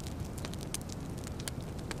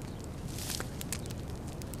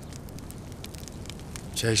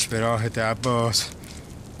 چشم به راحت عباس،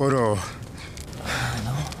 برو.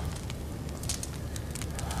 رنا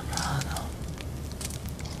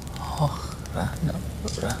آخ رنا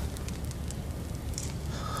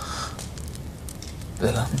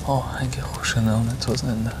دلم آهنگ خوش نام تو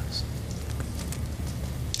زنده است.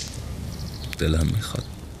 دلم میخواد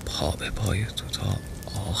پا به پای تو تا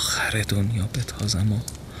آخر دنیا بتازم و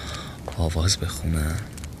آواز بخونم،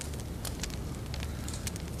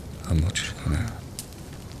 اما چه کنم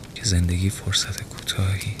که زندگی فرصت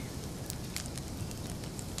کوتاهی.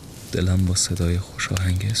 دلم با صدای خوش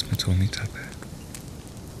آهنگ اسم تو میتپه،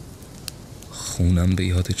 خونم به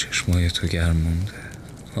یاد چشمای تو گرم مونده.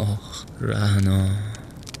 آخ رهنا،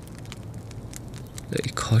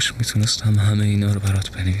 ای کاش میتونستم همه اینا رو برات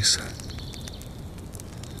بنویسم،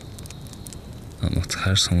 اما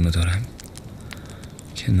ترس اونو دارم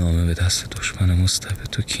که نامه به دست دشمن مستبد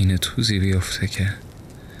تو کینه توزی بیفته که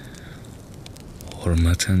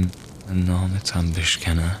حرمت نامتم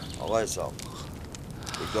بشکنه. آقا حساب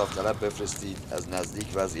یک داوطلب بفرستید از نزدیک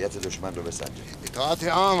وضعیت دشمن رو بسنجه. اطاعت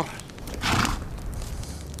امر.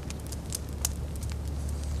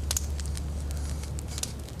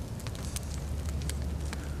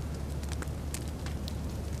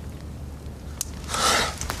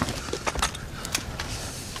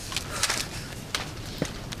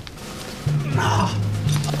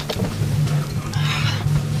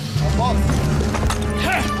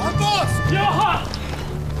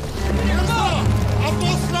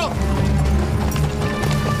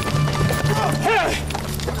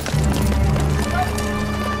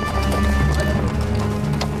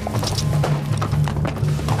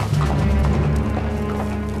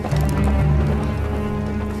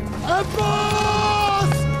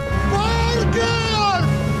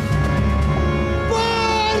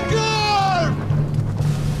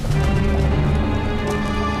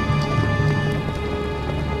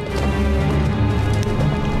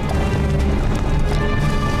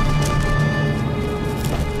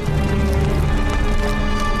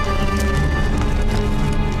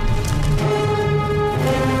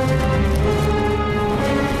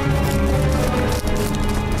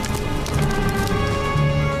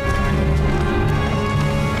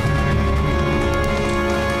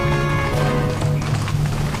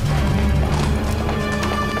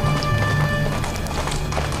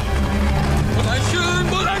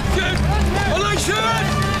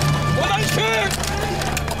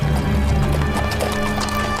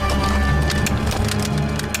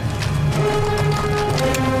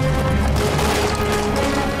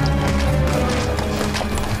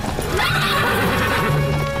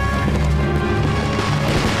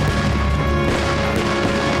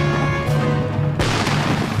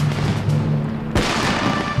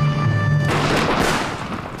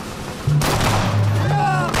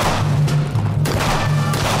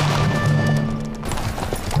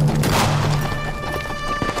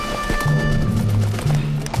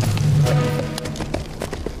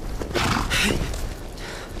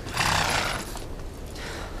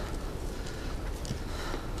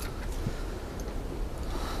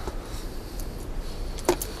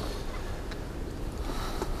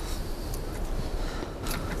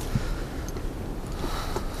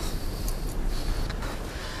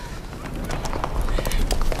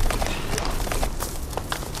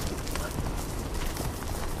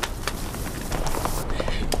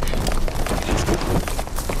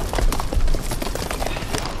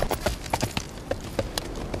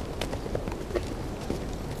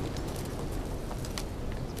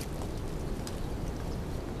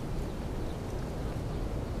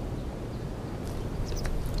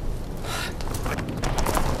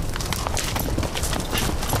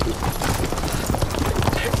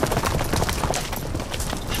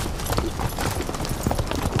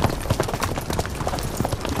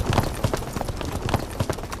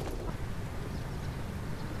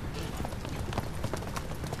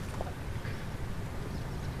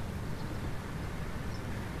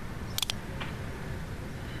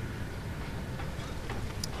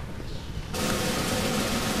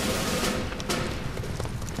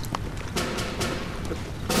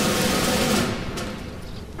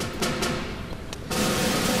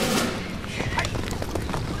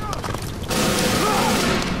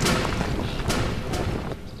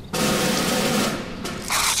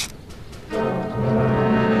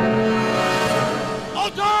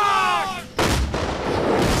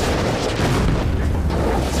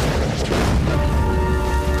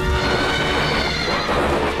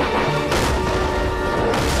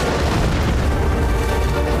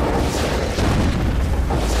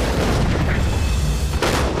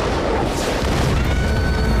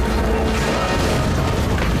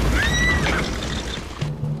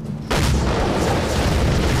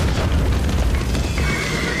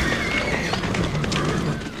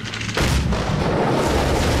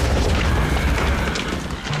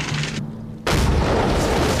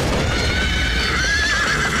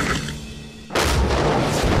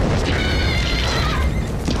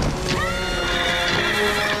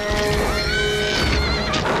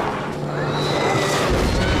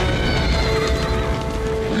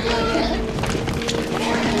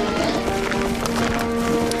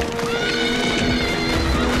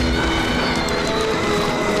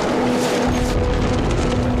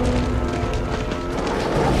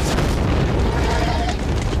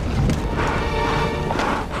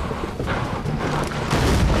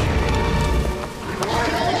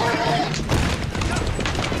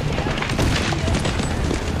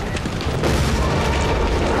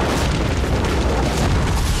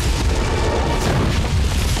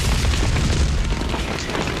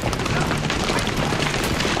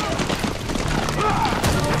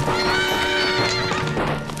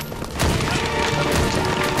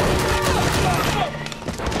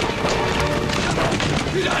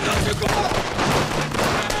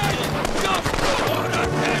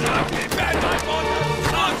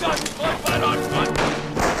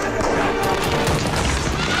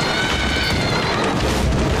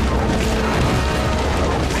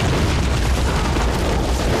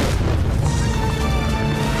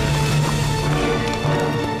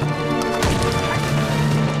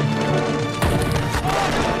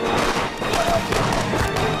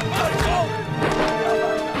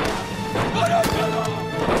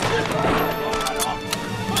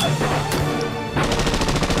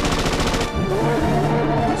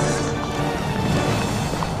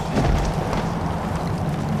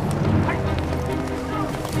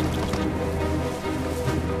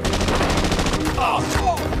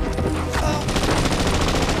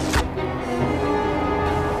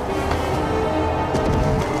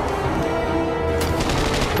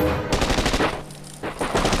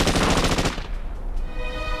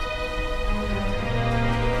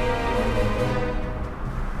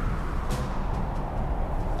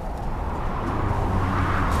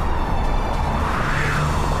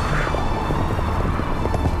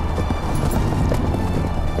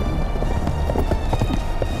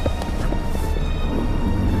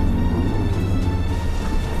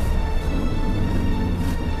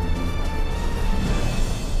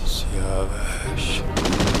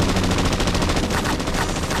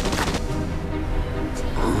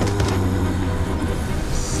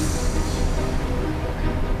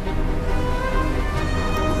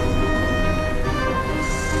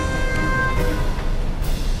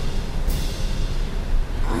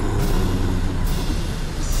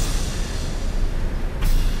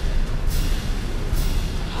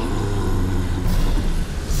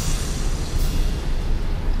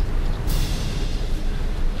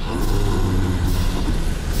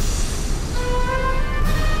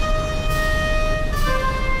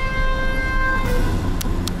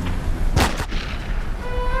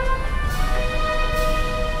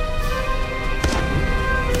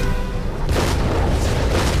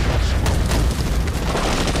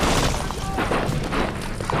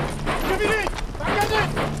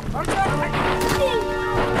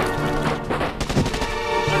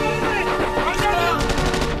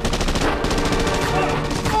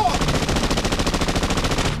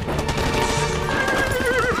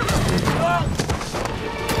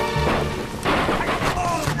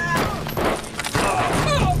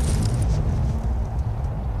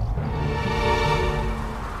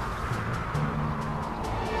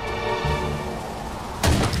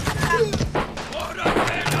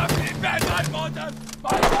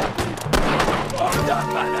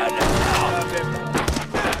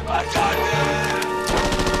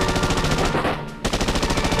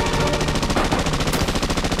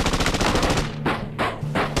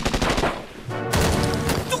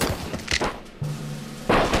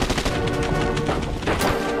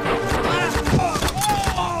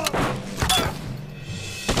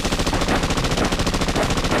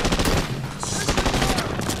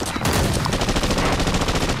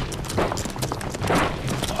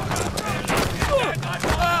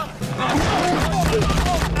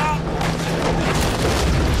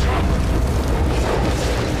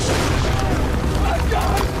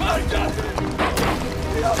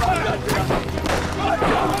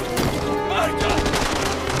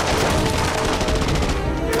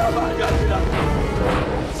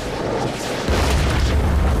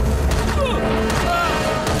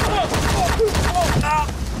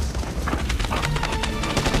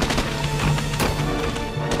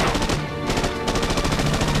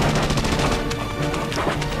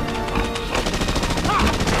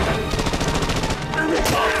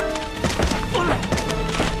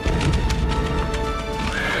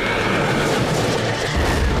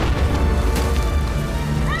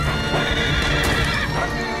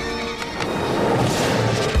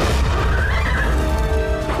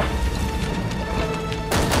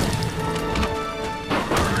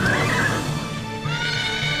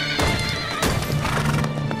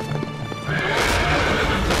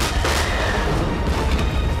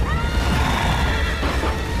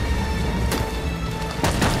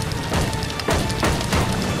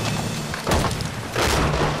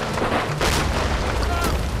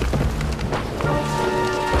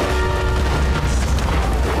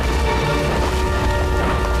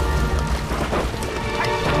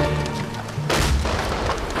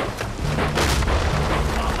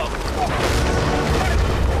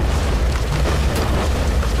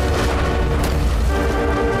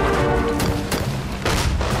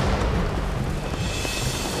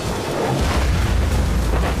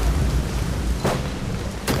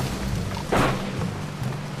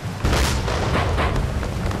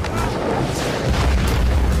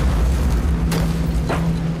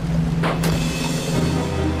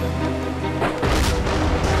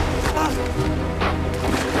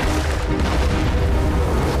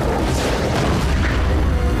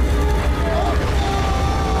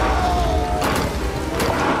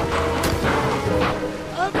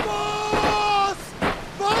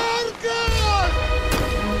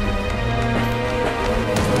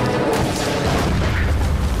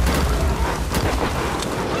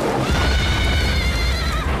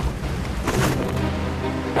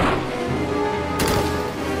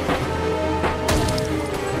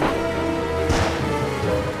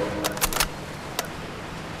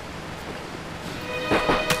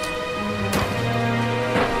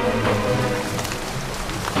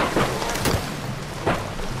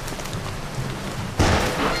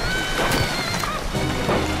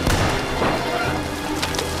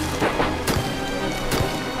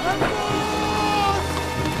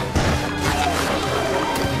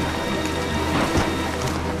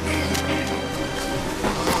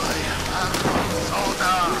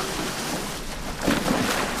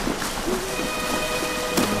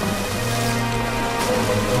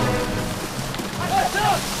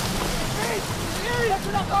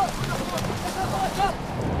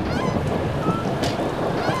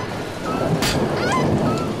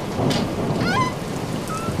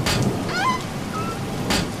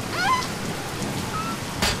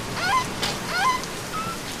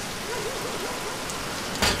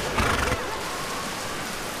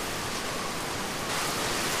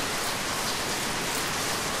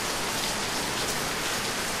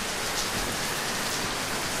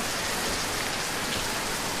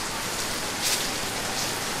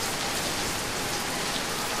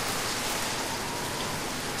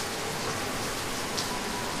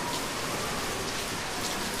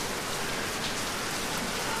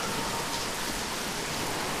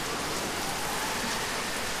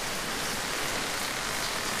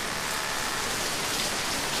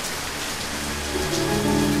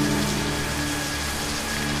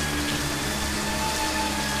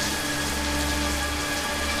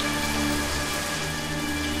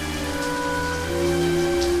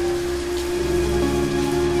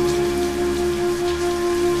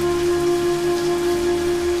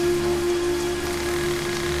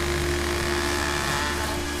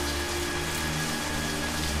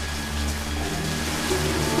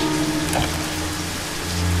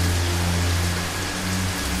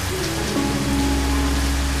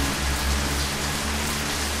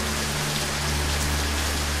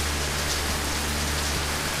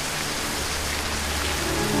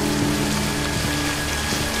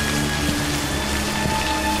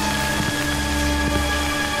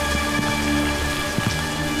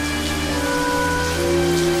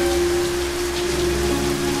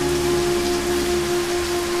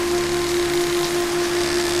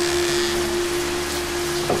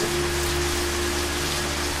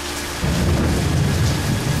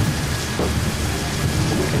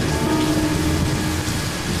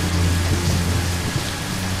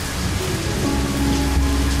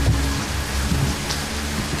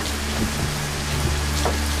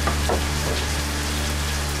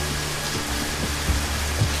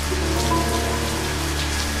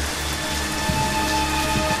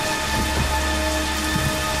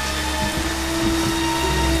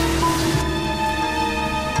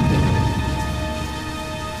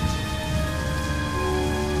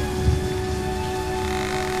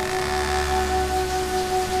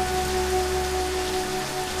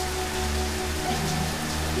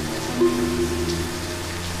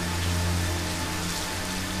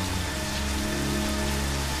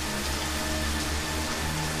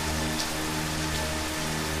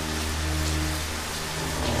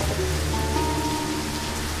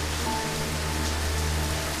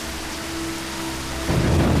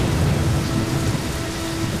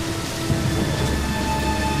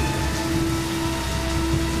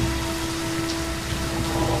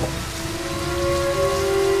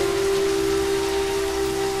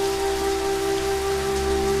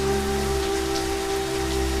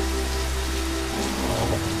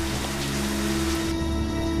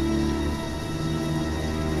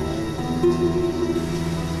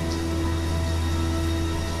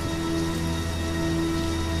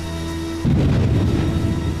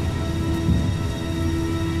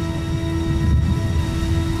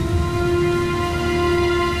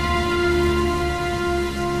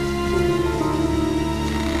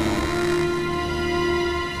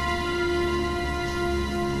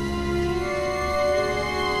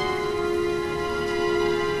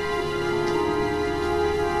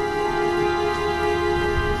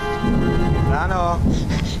 هنا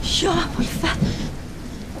یا ابوالفضل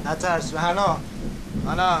نترس هنا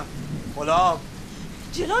غلام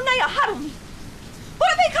جلو نیا حرومی برو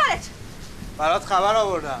پی کارت برات خبر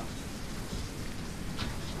آوردم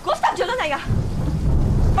گفتم جلو نیا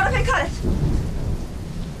برو پی کارت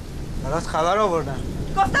برات خبر آوردم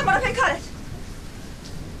گفتم برو پی کارت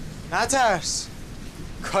نترس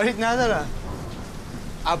کاریت ندارم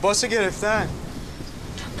عباسو گرفتن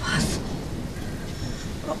عباس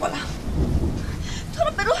برو غلام تو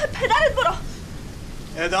رو به روح پدرت برو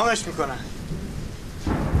اعدامش میکنن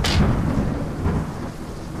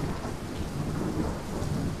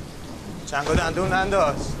چنگ و دندون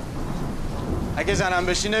ننداز اگه زنم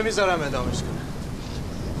بشی نمیذارم اعدامش کنم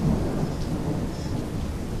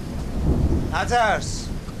نترس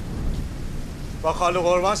با خالو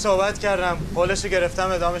قربان صحبت کردم قولشو گرفتم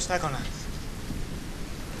اعدامش نکنم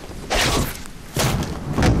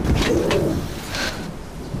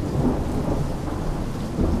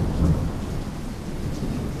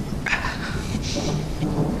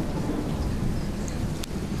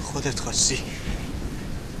خودت خواستی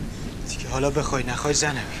دیگه حالا بخوای نخوای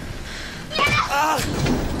زنمی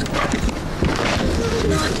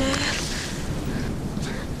نادر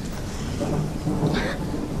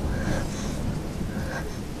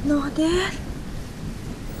نادر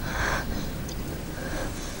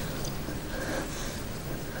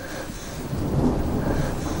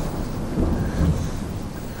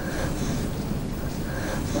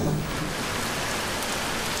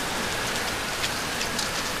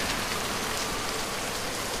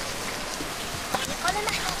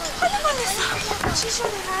چی شده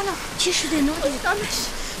رنا؟ چی شده نادر؟ گفتمش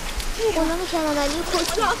غلام کراملی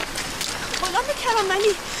کشته غلام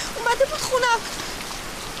کراملی اومده بود خونم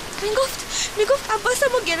میگفت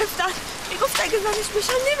عباسمو گرفتن میگفت اگه زنش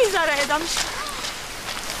بشن نمیذاره اعدامش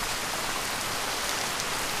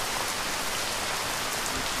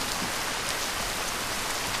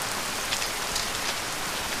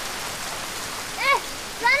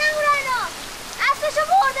زنم رنا اسبشو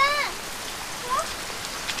بردن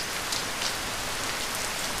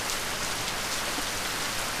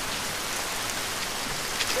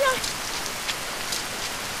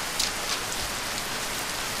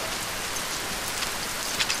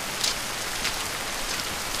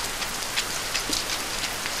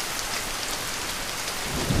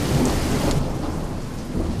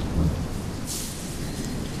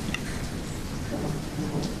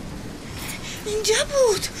اینجا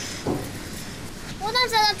بود خودم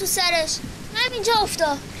زدم تو سرش همینجا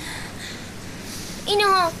افتاد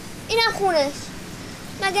اینم خونش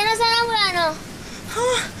مگه نه زنم رنا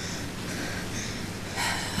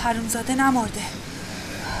حرومزاده نمرده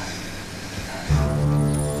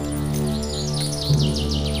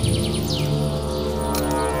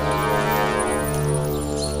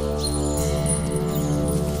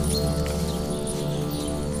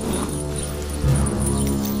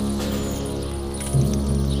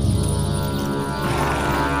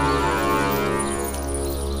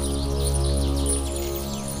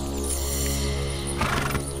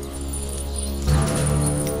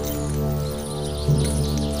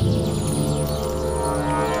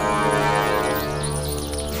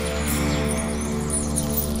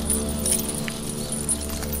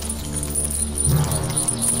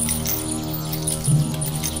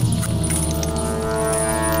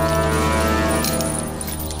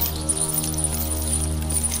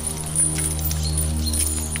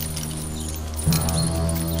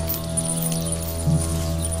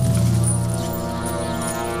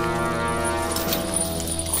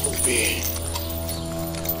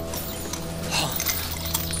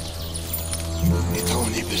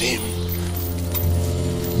میتونی بریم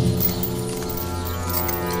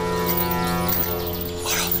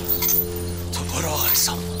برو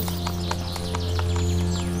آقایسان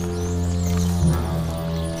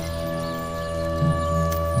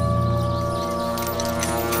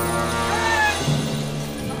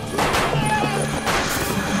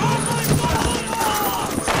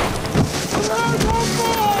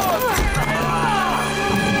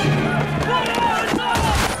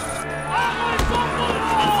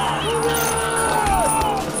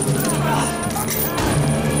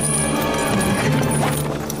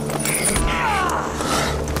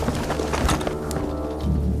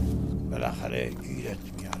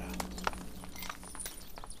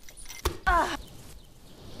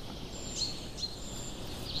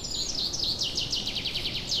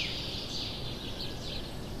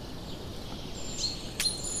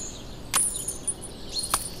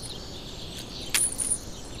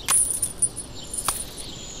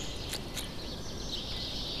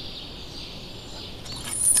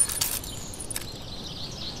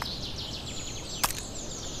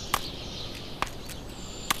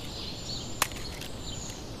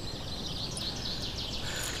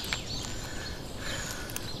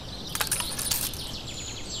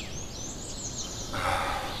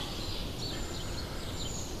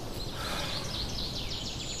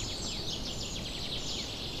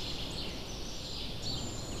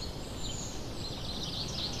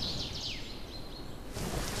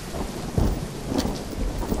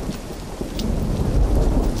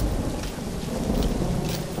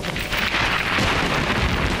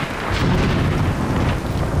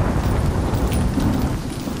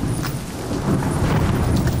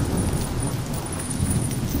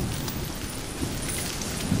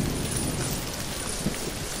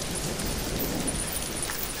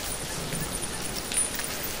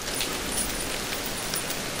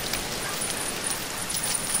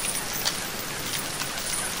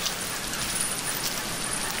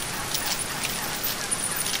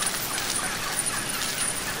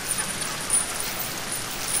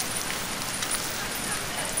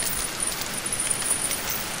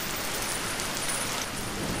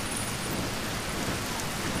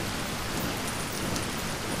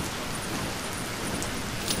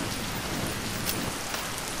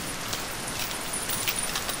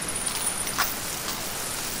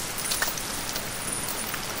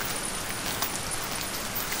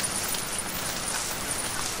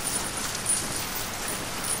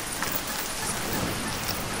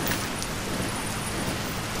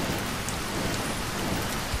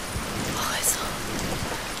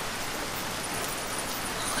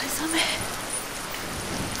حسامه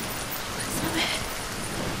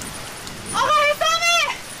آقا حسامه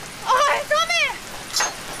آقا حسامه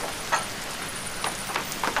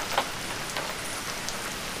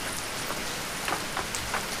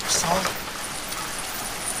حسام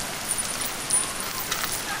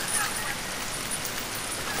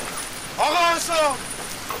آقا حسام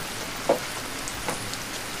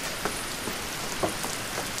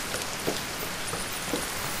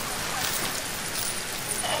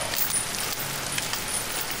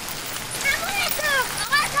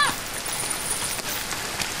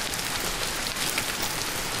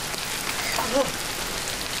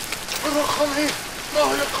برو خانه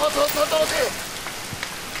راه قضا داده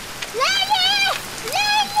لیلی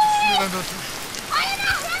لیلی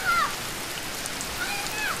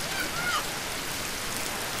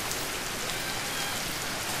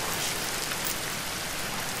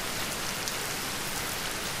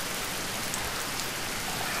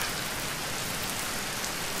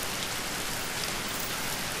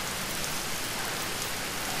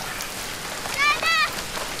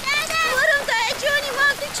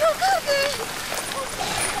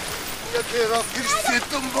یکی رفت گیرستی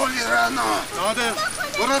دنبالی رعنا نادر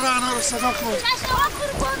برو رعنا رو صدا کن چشم آقا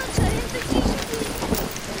قربانو